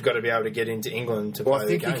think you've got to be able to get into England to Well, play I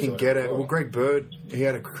think the you games can or get it. whatever. Well, Greg Bird, he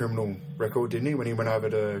had a criminal record, didn't he, when he went over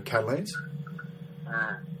to Catalans?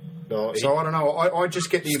 Well, So I don't know. I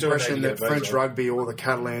just get the Still impression need to that get French visa. rugby or the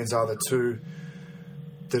Catalans are the two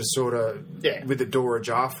that are sort of with the door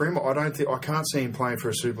ajar for him. I can't see him playing for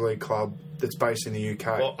a Super League club that's based in the UK.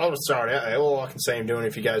 Well, I'll just throw it out there. All I can see him doing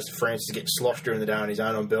if he goes to France is to get sloshed during the day on his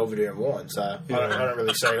own on Belvedere and wine. So I don't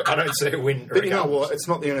really see. I don't see a win. but you know regardless. what? It's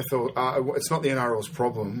not the NFL. It's not the NRL's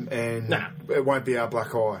problem, and Nah. it won't be our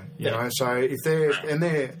black eye. You know. So if they're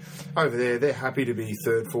over there, they're happy to be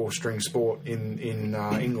 3rd, 4th string sport in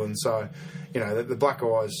England. So the black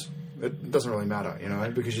eyes. It doesn't really matter,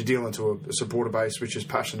 because you're dealing to a supporter base which is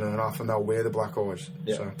passionate enough, and they'll wear the black eyes.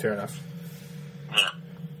 Yeah, So. fair enough. Yeah.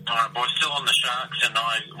 All right, boys, still on the Sharks, and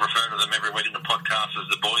I refer to them every week in the podcast as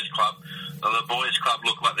the Boys Club. The Boys Club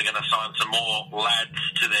look like they're going to sign some more lads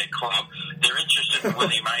to their club. They're interested in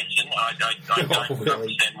Willie Mason. I don't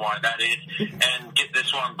understand why that is. And get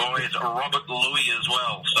this one, boys, Robert Louis as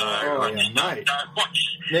well. So I just mate. don't watch.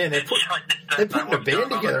 Man, they're putting a band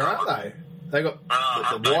together, aren't they? They got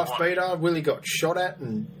the wife beater. Willie got shot at,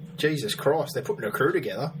 and Jesus Christ, they're putting a crew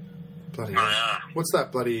together. Bloody Oh, hell. yeah. What's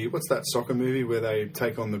that soccer movie where they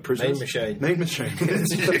take on the prisoners? Mean Machine. Mean Machine.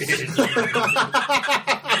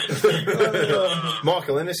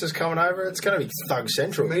 Michael Ennis is coming over. It's going to be Thug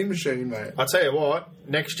Central. Mean Machine, mate. I'll tell you what,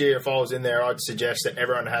 next year if I was in there, I'd suggest that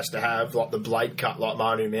everyone has to have like the blade cut like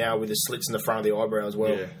Manu Mao with the slits in the front of the eyebrow as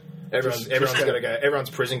well. Yeah. Everyone's Just got to go. Everyone's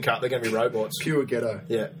prison cut. They're going to be robots. Pure ghetto.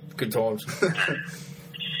 Yeah, good times.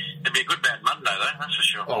 It'd be a good Mad Monday, though, that's for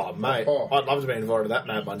sure. Oh, mate. Oh. I'd love to be invited to that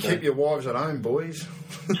Mad Monday. Keep your wives at home, boys.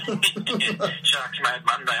 Sharks Mad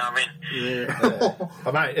Monday, I'm in. Yeah.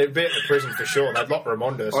 Oh, mate, it'd be at the prison for sure. They'd lock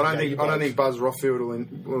Ramonda. I don't think Buzz Rothfield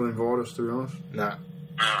will invite us, to be honest. No.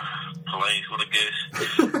 Oh, please, what a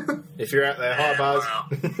goose. If you're out there, hi, Buzz.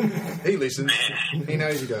 Well, He listens. Yeah. He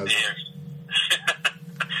knows he does. yeah.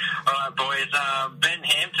 All right, boys. Ben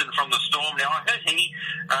Hampton from the Storm. Now, I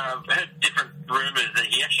heard different rumours that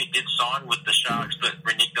he actually did sign with the Sharks, but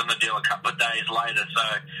reneged on the deal a couple of days later. So,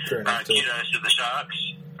 kudos to the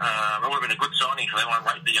Sharks. It would have been a good signing for them. I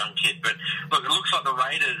won't rate the young kid. But, look, it looks like the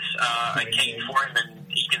Raiders are keen for him, and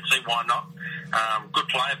you can see why not. Good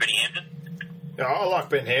player, Benny Hampton. Yeah, I like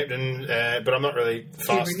Ben Hampton, but I'm not really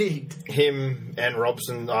fast. Him and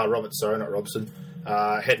Robson,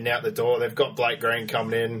 heading out the door. They've got Blake Green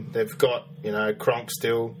coming in. They've got, Cronk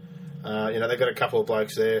still. They've got a couple of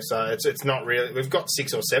blokes there. So it's not really... We've got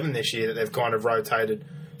 6 or 7 this year that they've kind of rotated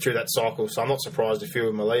through that cycle. So I'm not surprised a few of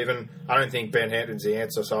them are leaving. I don't think Ben Hampton's the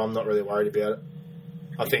answer, so I'm not really worried about it.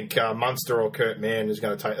 I think Munster or Kurt Mann is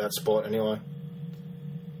going to take that spot anyway.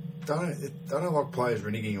 I don't like players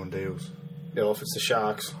reneging on deals. Yeah, if it's the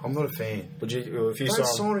Sharks. I'm not a fan. Would you... If you Don't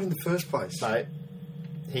sign it in the first place. Mate,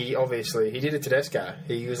 he did it to Tedesco.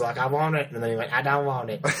 He was like, I want it, and then he went, I don't want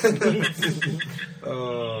it.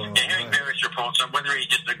 Oh, Hearing various reports on whether he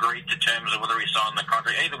just agreed to terms or whether he signed the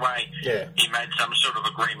contract. Either way, he made some sort of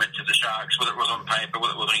agreement to the Sharks, whether it was on paper,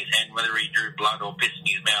 whether it was on his hand, whether he drew blood or piss in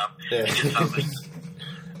his mouth. Yeah. He did something.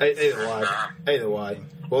 Either way.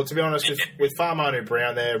 Well, to be honest, with Farmanu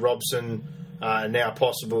Brown there, Robson, and now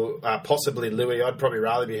possibly Louis, I'd probably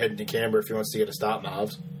rather be heading to Canberra if he wants to get a start in the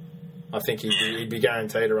halves. I think he'd be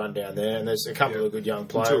guaranteed to run down there, and there's a couple of good young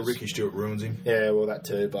players. Until Ricky Stewart ruins him. Yeah, well, that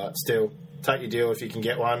too, but still, take your deal if you can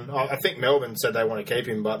get one. I think Melbourne said they want to keep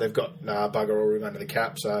him, but they've got bugger all room under the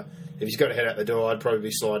cap, so if he's got to head out the door, I'd probably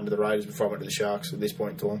be sliding to the Raiders before I went to the Sharks at this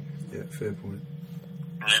point in time. Yeah, fair point.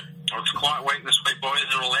 Yeah. Well, it's quite weak this week, boys,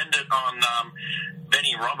 and we'll end it on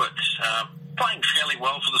Benny Roberts. Playing fairly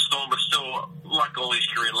well for the Storm, but still, like all his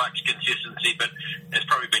career, lacks consistency, but it's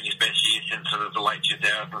probably been his best year since sort of the late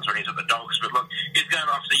 2000s when he's at the Dogs. But look, he's going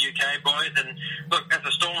off to the UK, boys, and look, as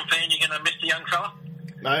a Storm fan, you're going to miss the young fella?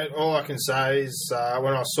 Mate, all I can say is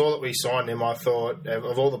when I saw that we signed him, I thought,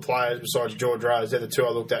 of all the players besides George Rose, they're the two I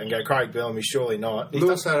looked at and go, Craig Bellamy, surely not.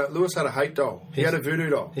 Lewis had a hate doll. He had a voodoo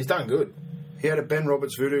doll. He's done good. He had a Ben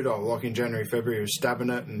Roberts voodoo doll, like in January, February. He was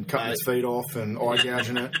stabbing it and cutting his feet off and eye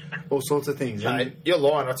gouging it, all sorts of things. Mate, you're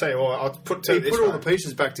lying. I'll tell you what, I'll put all the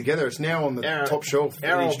pieces back together. It's now on the top shelf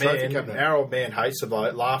in his trophy cabinet. Our old man hates the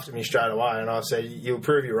bloke, laughed at me straight away, and I said, you'll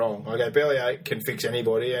prove you wrong. I go, Bellyache can fix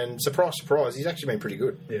anybody, and surprise, surprise, he's actually been pretty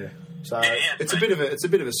good. Yeah. So it's a bit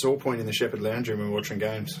of a sore point in the Shepherd Lounge room when we're watching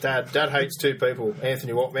games. Dad hates two people,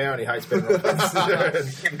 Anthony Watmow, and he hates Ben Roberts.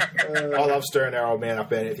 I love stirring our old man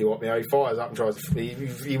up, Anthony Watmow. He fires up and tries to...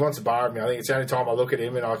 He wants to bar me. I think it's the only time I look at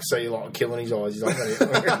him and I can see like killing his eyes. He's like...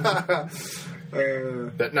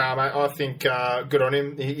 But nah, mate, I think good on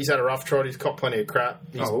him. He's had a rough trot. He's caught plenty of crap.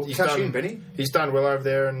 He's done, Benny. He's done well over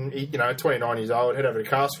there, and 29 years old. Head over to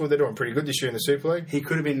Castlewood. They're doing pretty good this year in the Super League. He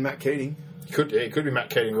could have been Matt Keating. He could be Matt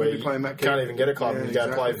Keating. Could be playing Matt Keating. Can't even get a club and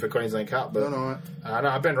go play for Queensland Cup. But no,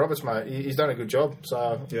 Ben Roberts, mate, he's done a good job.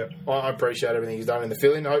 So yeah. I appreciate everything he's done in the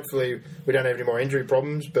fill-in. Hopefully we don't have any more injury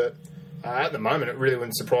problems. But at the moment, it really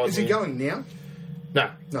wouldn't surprise me. Is he going now?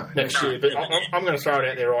 No, next year. But I'm going to throw it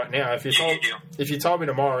out there right now. If you told me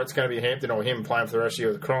tomorrow it's going to be Hampton or him playing for the rest of the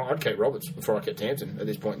year with Cronk, I'd keep Roberts before I kept Hampton at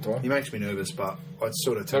this point in time. He makes me nervous, but I'd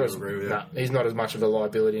sort of tend to agree with you. He's not as much of a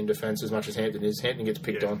liability in defence as much as Hampton is. Hampton gets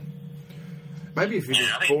picked on. Maybe if you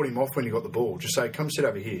just brought him off when you got the ball, just say, come sit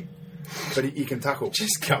over here. But he can tackle.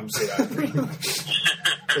 Just come sit over here.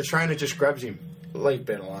 The trainer just grabs him. Leave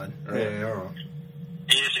Ben alone. Right? Yeah, all right.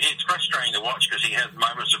 It's frustrating to watch because he has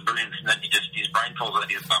moments of brilliance and then his brain falls out of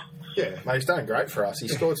his thumb. Yeah, mate, he's done great for us. He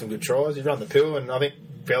scored some good tries. He's run the pill, and I think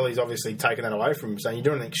Belly's obviously taken that away from him, saying, you're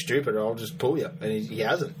doing anything stupid, I'll just pull you. And he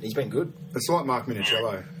hasn't. He's been good. It's like Mark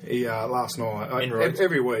Minicello. He last night,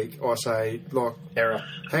 every week, I say, like, error.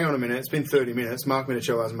 Hang on a minute, it's been 30 minutes, Mark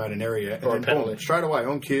Minicello hasn't made an error yet. Or and a then penalty. Boom, straight away,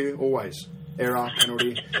 on cue, always. Error,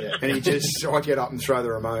 penalty. Yeah. And I get up and throw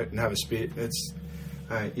the remote and have a spit.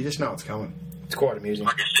 You just know it's coming. It's quite amusing.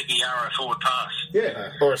 Like a Seguiaro forward pass.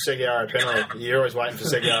 Yeah. Or a Seguiaro penalty. You're always waiting for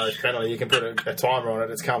Seguiaro's penalty. You can put a timer on it,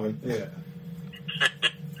 it's coming. Yeah.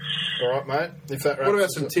 All right, mate. If that what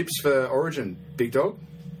about some tips for Origin, Big Dog?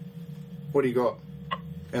 What do you got?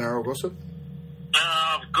 NRL gossip?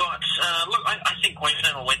 I've got... look, I think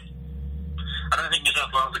Queensland will win. I don't think New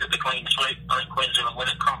South Wales will get the clean sweep. I think Queensland will win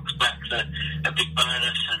it. Crocs back's a big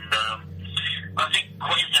bonus, and I think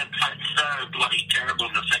Queensland played so bloody terrible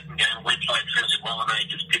in the second game. We played fairly well and they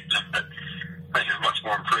just picked them. But I think there's much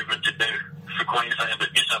more improvement to do for Queensland,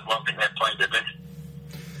 but New South Wales, I think they played their best.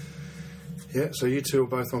 Yeah, so you two are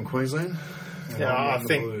both on Queensland. And Yeah, I'm I on the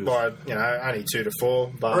think Blues. by only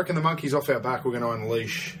 2-4. But I reckon the monkeys off our back, we're going to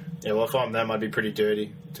unleash. yeah, well, if I'm them, I'd be pretty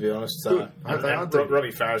dirty, to be honest. Good. I hope they are dirty.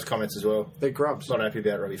 Robbie Farah's comments as well. They're grubs. Not happy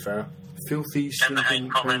about Robbie Farah. Filthy, And the stinking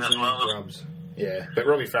hate comment as Queensland well. grubs. Yeah, but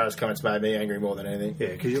Robbie Farah's comments made me angry more than anything. Yeah,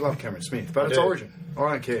 because you love Cameron Smith, but I it's do. Origin. I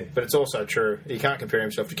don't care. But it's also true. He can't compare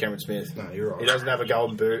himself to Cameron Smith. No, you're right. He doesn't have a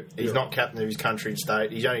golden boot. He's You're not right. captain of his country and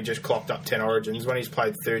state. He's only just clocked up 10 Origins when he's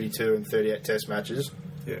played 32 and 38 Test matches.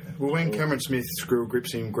 Yeah. Well, when Cameron Smith squirrel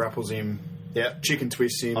grips him, grapples him, Yeah. chicken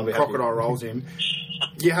twists him, I'll be happy. crocodile rolls him,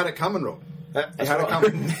 you had it coming, Rob. You That's had it right.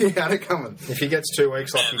 coming. You had it coming. If he gets 2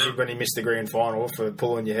 weeks like he did when he missed the grand final for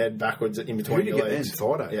pulling your head backwards in Who between did you your get then? legs.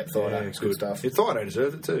 Thaiday. Yeah, Thaiday. It's good stuff. Yeah, Thaiday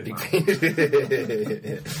deserved it too. There's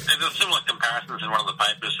a similar comparisons in one of the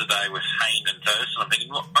papers today with Hayne and Thurston. I'm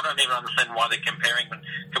thinking, look, I don't even understand why they're comparing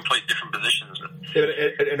complete different positions.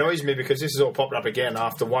 It annoys me because this has all popped up again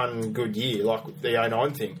after one good year, like the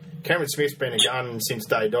 09 thing. Cameron Smith's been a gun since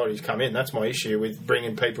day dot. He's come in. That's my issue with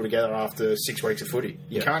bringing people together after 6 weeks of footy.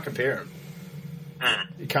 You can't compare them.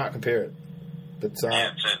 You can't compare it. But Yeah,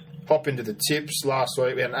 that's it. hop into the tips. Last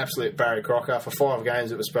week we had an absolute Barry Crocker. For 5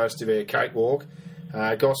 games it was supposed to be a cakewalk.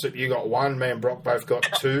 Gossip, you got 1. Me and Brock both got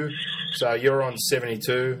 2. So you're on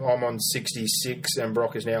 72. I'm on 66, and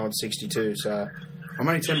Brock is now on 62. So I'm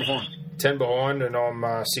only 10 behind. 10 behind, and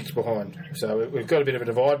I'm 6 behind. So we've got a bit of a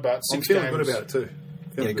divide, but 6 I'm feeling games. good about it too.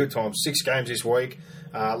 Yeah, good times. 6 games this week.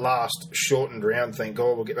 Last shortened round, thank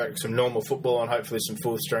God. We'll get back to some normal football and hopefully some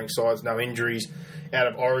full-strength sides. No injuries out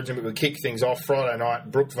of Origin, but we'll kick things off Friday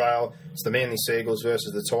night. Brookvale. It's the Manly Seagulls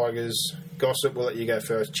versus the Tigers. Gossip, we'll let you go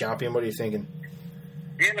first. Champion, what are you thinking?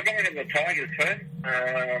 Yeah, look, I'm going to have the Tigers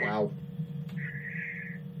first. Wow.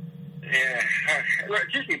 Yeah. Look,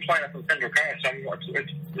 it's usually playing up in Central Coast, so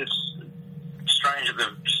it's strange that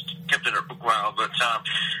they've kept it at Brookvale. But,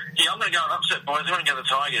 yeah, I'm going to go and upset, boys. I'm going to go the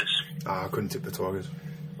Tigers. I couldn't tip the Tigers.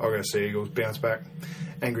 I'll go Seagulls. Bounce back.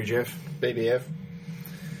 Angry Jeff. BBF.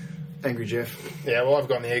 Angry Jeff. Yeah, well, I've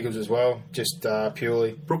gone the Eagles as well, just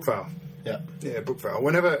purely. Brookvale. Yeah. Yeah, Brookvale.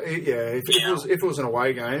 Whenever, if it was an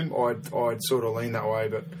away game, I'd sort of lean that way.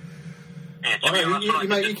 But Yeah, I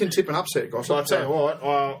know, you can tip an upset, guys. So I tell you what,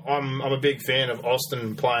 I'm a big fan of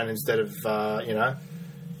Austin playing instead of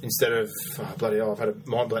bloody hell, I've had a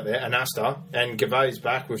mind blank there. Anasta and Gavay's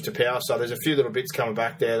back with Tapau. So there's a few little bits coming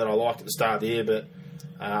back there that I liked at the start of the year, but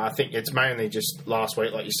I think it's mainly just last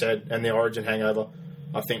week, like you said, and the Origin hangover.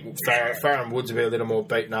 I think Farah and Woods will be a little more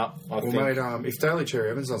beaten up. I think. Mate, if Daly Cherry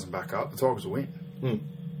Evans doesn't back up, the Tigers will win.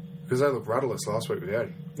 Because they looked rudderless last week without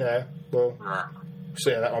him. Yeah, well,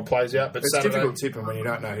 see how that one plays out. But It's Saturday, difficult tipping when you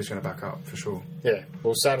don't know who's going to back up, for sure. yeah,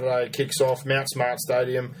 well, Saturday kicks off Mount Smart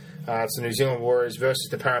Stadium. It's the New Zealand Warriors versus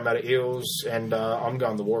the Parramatta Eels, and I'm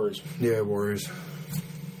going the Warriors. Yeah, Warriors.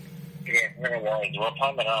 Yeah, I'm going to Warriors. Well,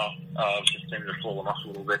 Parramatta just seemed to fall off a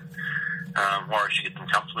little bit. Warriors should get them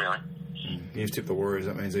comfortably, I think. You've tipped the Warriors,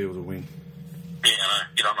 that means Eagles will win. Yeah, I know.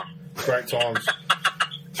 Get on them. Great times.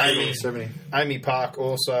 70. Amy Park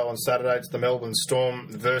also on Saturday. It's the Melbourne Storm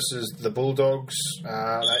versus the Bulldogs.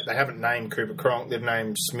 They haven't named Cooper Cronk. They've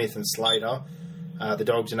named Smith and Slater. The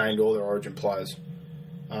Dogs are named all their Origin players.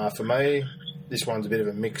 For me, this one's a bit of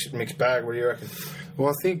a mixed bag. What do you reckon? Well,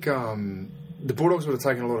 I think the Bulldogs would have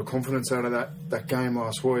taken a lot of confidence out of that game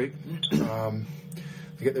last week.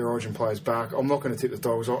 To get their Origin players back. I'm not going to tip the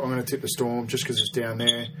Dogs. I'm going to tip the Storm just because it's down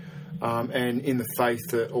there. And in the faith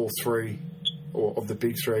that all three, or of the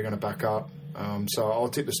big three, are going to back up. So I'll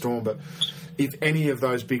tip the Storm. But if any of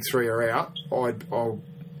those big three are out, I'd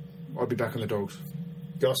be back on the Dogs.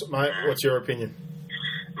 Gossip, mate, what's your opinion?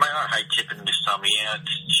 Mate, I hate tipping this time of year.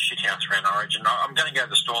 It's shithouse around Origin. I'm going to go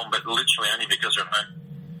the Storm, but literally only because they're at home.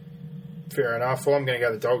 Fair enough. Well, I'm going to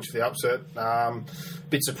go the Dogs for the upset.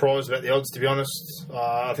 Bit surprised about the odds, to be honest.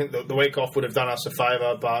 I think the week off would have done us a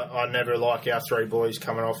favour, but I never like our 3 boys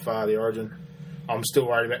coming off the Origin. I'm still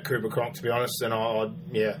worried about Cooper Cronk, to be honest, and I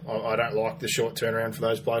don't like the short turnaround for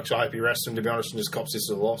those blokes. I hope he rests them, to be honest, and just cops this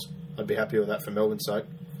as a loss. I'd be happy with that for Melbourne's sake.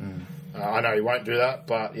 I know he won't do that,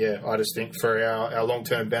 but yeah, I just think for our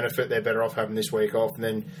long-term benefit, they're better off having this week off and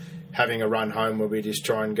then having a run home where we just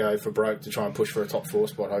try and go for broke to try and push for a top 4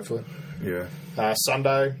 spot, hopefully. Yeah.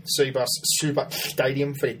 Sunday, Seabus Super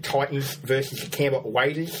Stadium for the Titans versus the Canberra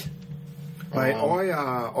Raiders. Mate,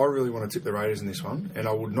 I really want to tip the Raiders in this one, and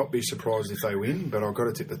I would not be surprised if they win, but I've got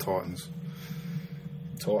to tip the Titans.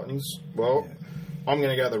 Titans. Well, I'm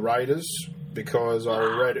going to go the Raiders because I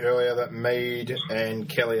read earlier that Mead and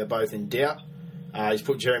Kelly are both in doubt. He's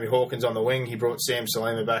put Jeremy Hawkins on the wing. He brought Sam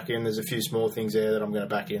Salima back in. There's a few small things there that I'm going to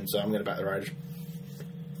back in, so I'm going to back the Raiders.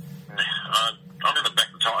 I'm going to back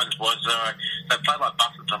the Titans, boys. They played like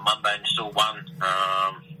buses on Monday and still won.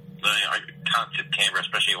 I can't tip Canberra,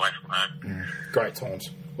 especially away from home. Great times.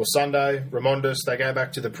 Well, Sunday, Ramondus, they go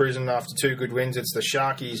back to the prison after 2 good wins. It's the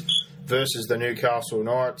Sharkies versus the Newcastle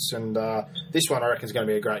Knights, and this one I reckon is going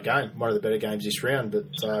to be a great game, one of the better games this round.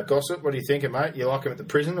 But Gossip, what do you think, mate? You like him at the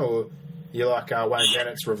prison, or you like Wayne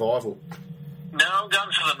Bennett's revival? No, I'm going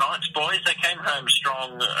for the Knights, boys. They came home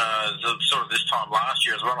strong sort of this time last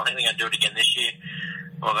year as well. I think they're going to do it again this year.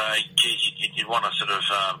 Although, geez, you'd want to sort of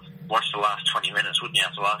watch the last 20 minutes, wouldn't you,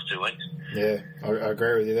 after the last 2 weeks? Yeah, I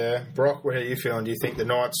agree with you there. Brock, what are you feeling? Do you think the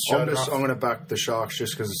Knights showed enough? I'm going to back the Sharks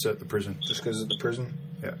just because it's at the prison. Just because it's at the prison?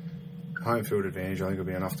 Yeah. Home field advantage, I think, will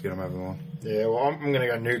be enough to get them over the line. Yeah, well, I'm going to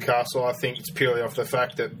go Newcastle. I think it's purely off the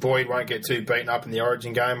fact that Boyd won't get too beaten up in the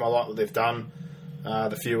Origin game. I like what they've done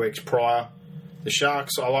the few weeks prior. The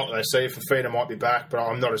Sharks, I like what they see. Fafita might be back, but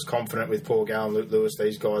I'm not as confident with Paul Gallen, Luke Lewis,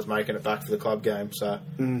 these guys making it back for the club game. So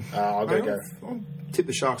I'll go. I've tipped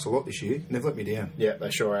the Sharks a lot this year. They've let me down. Yeah, they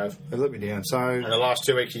sure have. They've let me down. So, and the last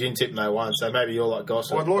 2 weeks you didn't tip them, they won. So maybe you're like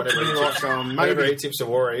Gossip. I'd like to be like whenever he tips the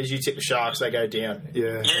Warriors, you tip the Sharks, they go down.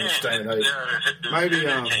 Yeah.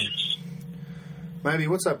 Maybe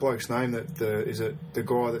what's that bloke's name? Is it the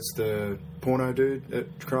guy that's the porno dude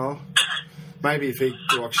at Crow? Maybe if he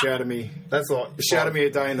shouted me, shouted me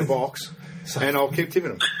a day in the box, and I'll keep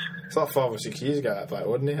tipping him. It's like 5 or 6 years ago that bloke,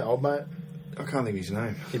 wasn't he, old mate? I can't think of his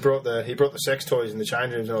name. He brought the sex toys in the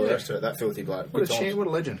change rooms and all the rest of it. That filthy bloke. What a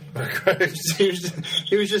legend! he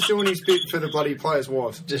was just doing his bit for the bloody players'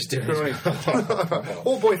 wives. Just doing it.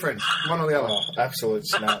 Or boyfriends, one or the other. Oh, absolute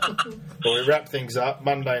snap. Well, we wrap things up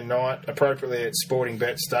Monday night, appropriately at Sporting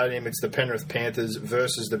Bet Stadium. It's the Penrith Panthers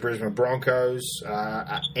versus the Brisbane Broncos.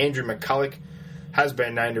 Andrew McCulloch has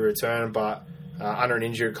been named to return, but under an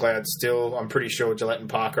injury cloud still. I'm pretty sure Gillette and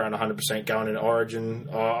Parker aren't 100% going in Origin.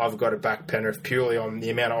 I've got to back Penrith purely on the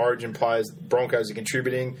amount of Origin players the Broncos are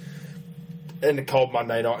contributing. And the cold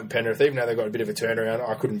Monday night in Penrith, even though they've got a bit of a turnaround,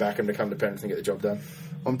 I couldn't back them to come to Penrith and get the job done.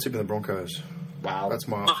 I'm tipping the Broncos. Wow. That's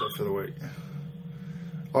my upset for the week.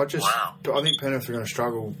 I think Penrith are going to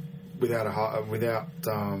struggle without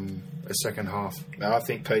a second half. No, I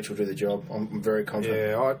think Peach will do the job. I'm very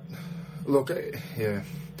confident. Yeah,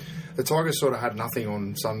 the Tigers sort of had nothing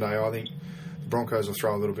on Sunday. I think the Broncos will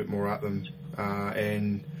throw a little bit more at them,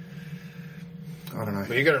 and I don't know.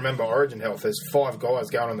 But you got to remember Origin health. There's 5 guys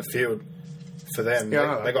going on the field for them.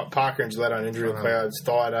 Yeah, they got Parker and Gillette on injury clouds,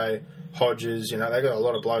 Thaiday, Hodges. They got a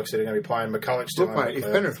lot of blokes that are going to be playing. McCulloch's still. Look, mate, if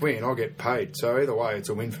Penrith win, I'll get paid. So either way, it's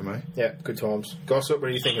a win for me. Yeah, good times. Gossip,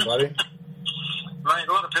 what are you thinking, buddy? Mate,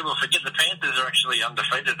 a lot of people forget the Panthers are actually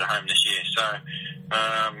undefeated at home this year, so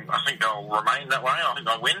I think they'll remain that way. I think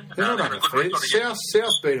they'll win. They're not undefeated.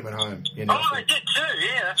 South beat them at home. They did too,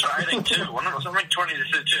 yeah, that's right, 18-2. I think 20-2.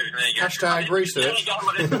 There you go. Hashtag research. The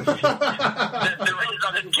reason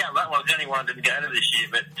I didn't count that one is the only one I didn't go to this year,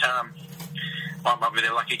 but I might be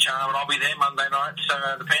their lucky charm, and I'll be there Monday night, so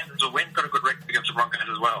the Panthers will win. Got a good record against the Broncos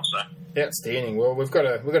as well, so. Outstanding. Well, we've got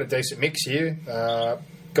a decent mix here.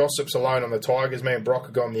 Gossip's alone on the Tigers. Me and Brock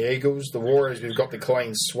have gone the Eagles. The Warriors, we've got the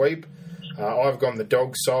clean sweep. I've gone the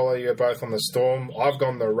Dogs solo. You're both on the Storm. I've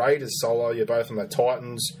gone the Raiders solo. You're both on the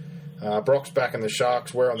Titans. Brock's back in the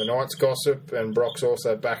Sharks. We're on the Knights, Gossip. And Brock's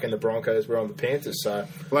also back in the Broncos. We're on the Panthers. So,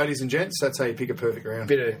 ladies and gents, that's how you pick a perfect round.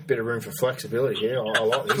 Bit of room for flexibility here. I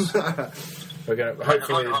like this. We're going to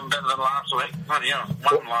hopefully. I'm better than last week. Won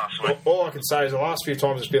last week. All I can say is the last few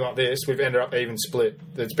times it's been like this, we've ended up even split.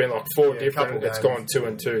 It's been like 4 different. It's gone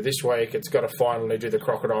 2-2. This week, it's got to finally do the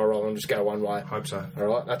crocodile roll and just go one way. Hope so. All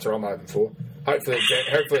right, that's what I'm hoping for. Hopefully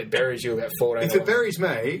it buries you about 14. If it buries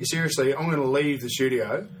me, seriously, I'm going to leave the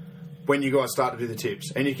studio when you guys start to do the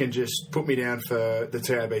tips, and you can just put me down for the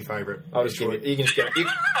TAB favourite. I'll just give you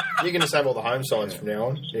can just have all the home sides from now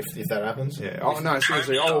on, if that happens. Yeah. Oh no,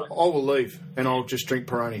 seriously, I will leave and I'll just drink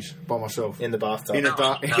Peronis by myself in the bathtub, in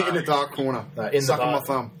a dark corner, sucking my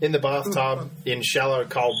thumb in the bathtub in shallow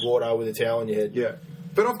cold water with a towel on your head. Yeah,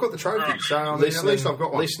 but I've got the trophy, so at least I've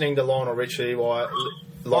got one. Listening to Lionel Richie while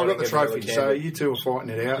I've got the trophy, so you two are fighting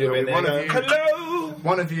it out.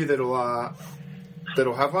 One of you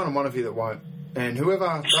that'll have one, and one of you that won't. And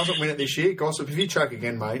whoever doesn't win it this year, Gossip, if you choke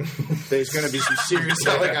again, mate, there's going to be some serious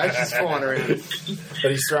allegations flying around.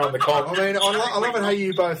 But he's throwing the comp. I mean, I love it how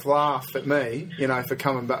you both laugh at me, for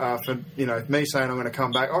coming back, me saying I'm going to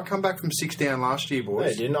come back. I come back from 6 down last year, boys. No,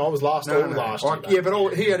 you didn't. I was last last year. Yeah,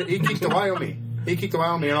 but he kicked away on me. He kicked away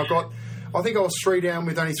on me, and I think I was 3 down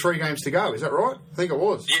with only 3 games to go. Is that right? I think it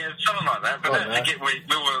was. Yeah, something like that. But don't forget, we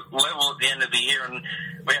were level at the end of the year, and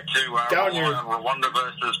we had to rely on Rwanda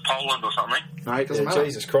versus Poland or something. No, it doesn't matter.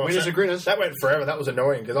 Jesus Christ. Winners are grinners. That went forever. That was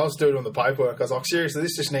annoying because I was doing all the paperwork. I was like, seriously,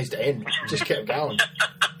 this just needs to end. Just kept going.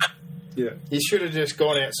 Yeah. You should have just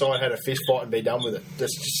gone outside, had a fist fight, and be done with it.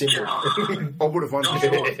 Just simple. I would have won for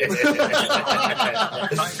sure. I ain't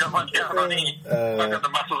got much going on here. I've got the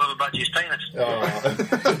muscles of a budgie's penis.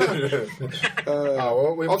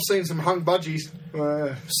 I've seen some hung budgies.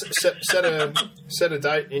 Set a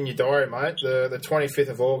date in your diary, mate. The 25th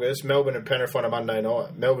of August, Melbourne and Penrith on a Monday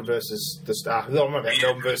night. Melbourne versus the Star. No, I'm about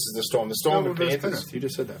Melbourne versus the Storm. The Storm and Panthers. Penrith. You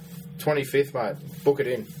just said that. 25th, mate. Book it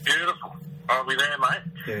in. Beautiful. I'll be there, mate.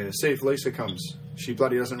 Yeah, see if Lisa comes. She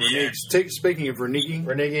bloody doesn't renege. Speaking of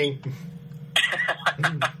reneging,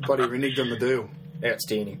 bloody reneged on the deal.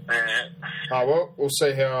 Outstanding. Yeah. Well, we'll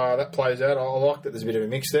see how that plays out. I like that there's a bit of a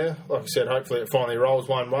mix there. Like I said, hopefully it finally rolls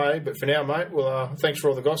one way. But for now, mate, well, thanks for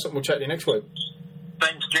all the gossip. We'll chat to you next week.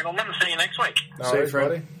 Thanks, gentlemen. See you next week. See you,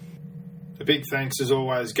 Freddie. A big thanks, as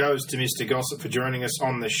always, goes to Mr. Gossip for joining us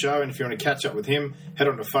on the show. And if you want to catch up with him, head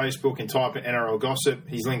on to Facebook and type in NRL Gossip.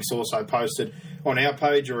 His link's also posted on our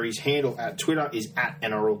page, or his handle at Twitter is at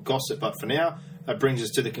NRL Gossip. But for now, that brings us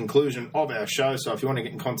to the conclusion of our show. So if you want to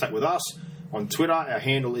get in contact with us on Twitter, our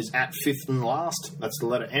handle is at Fifth and Last. That's the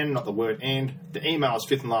letter N, not the word and. The email is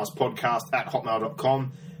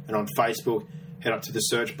fifthandlastpodcast@hotmail.com. And on Facebook, head up to the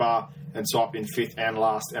search bar and type in Fifth and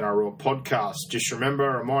Last NRL Podcast. Just remember,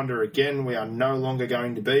 a reminder again, we are no longer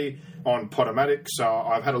going to be on Podomatic. So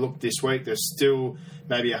I've had a look this week. There's still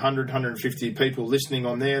maybe 100, 150 people listening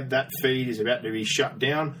on there. That feed is about to be shut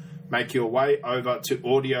down. Make your way over to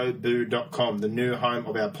audioboo.com, the new home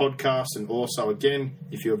of our podcast. And also, again,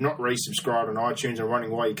 if you have not resubscribed on iTunes and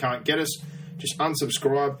wondering why you can't get us, just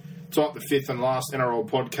unsubscribe. Type the Fifth and Last NRL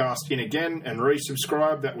Podcast in again and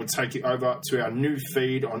resubscribe. That would take you over to our new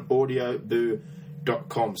feed on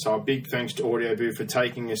audioboo.com. So a big thanks to Audioboo for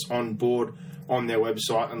taking us on board on their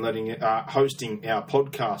website and letting hosting our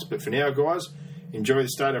podcast. But for now, guys, enjoy the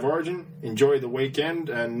State of Origin, enjoy the weekend,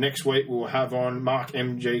 and next week we'll have on Mark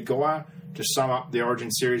M.G. Guy to sum up the Origin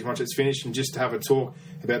series once it's finished and just to have a talk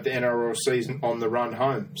about the NRL season on the run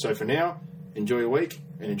home. So for now, enjoy your week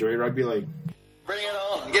and enjoy your rugby league. Bring it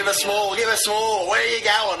on. Give us more. Give us more. Where are you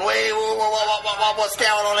going? What's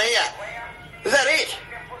going on here? Is that it?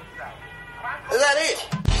 Is that it?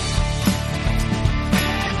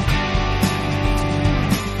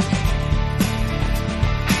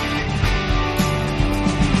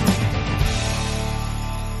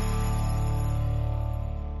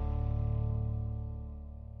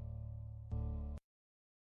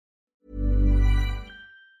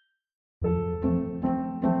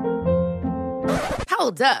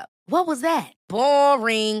 Hold up. What was that?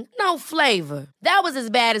 Boring. No flavor. That was as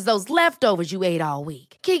bad as those leftovers you ate all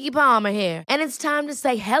week. Keke Palmer here. And it's time to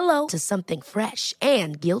say hello to something fresh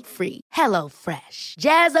and guilt-free. Hello Fresh.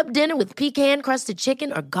 Jazz up dinner with pecan-crusted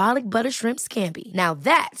chicken or garlic butter shrimp scampi. Now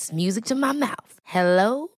that's music to my mouth.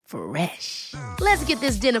 Hello Fresh. Let's get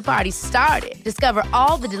this dinner party started. Discover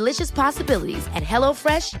all the delicious possibilities at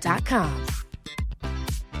HelloFresh.com.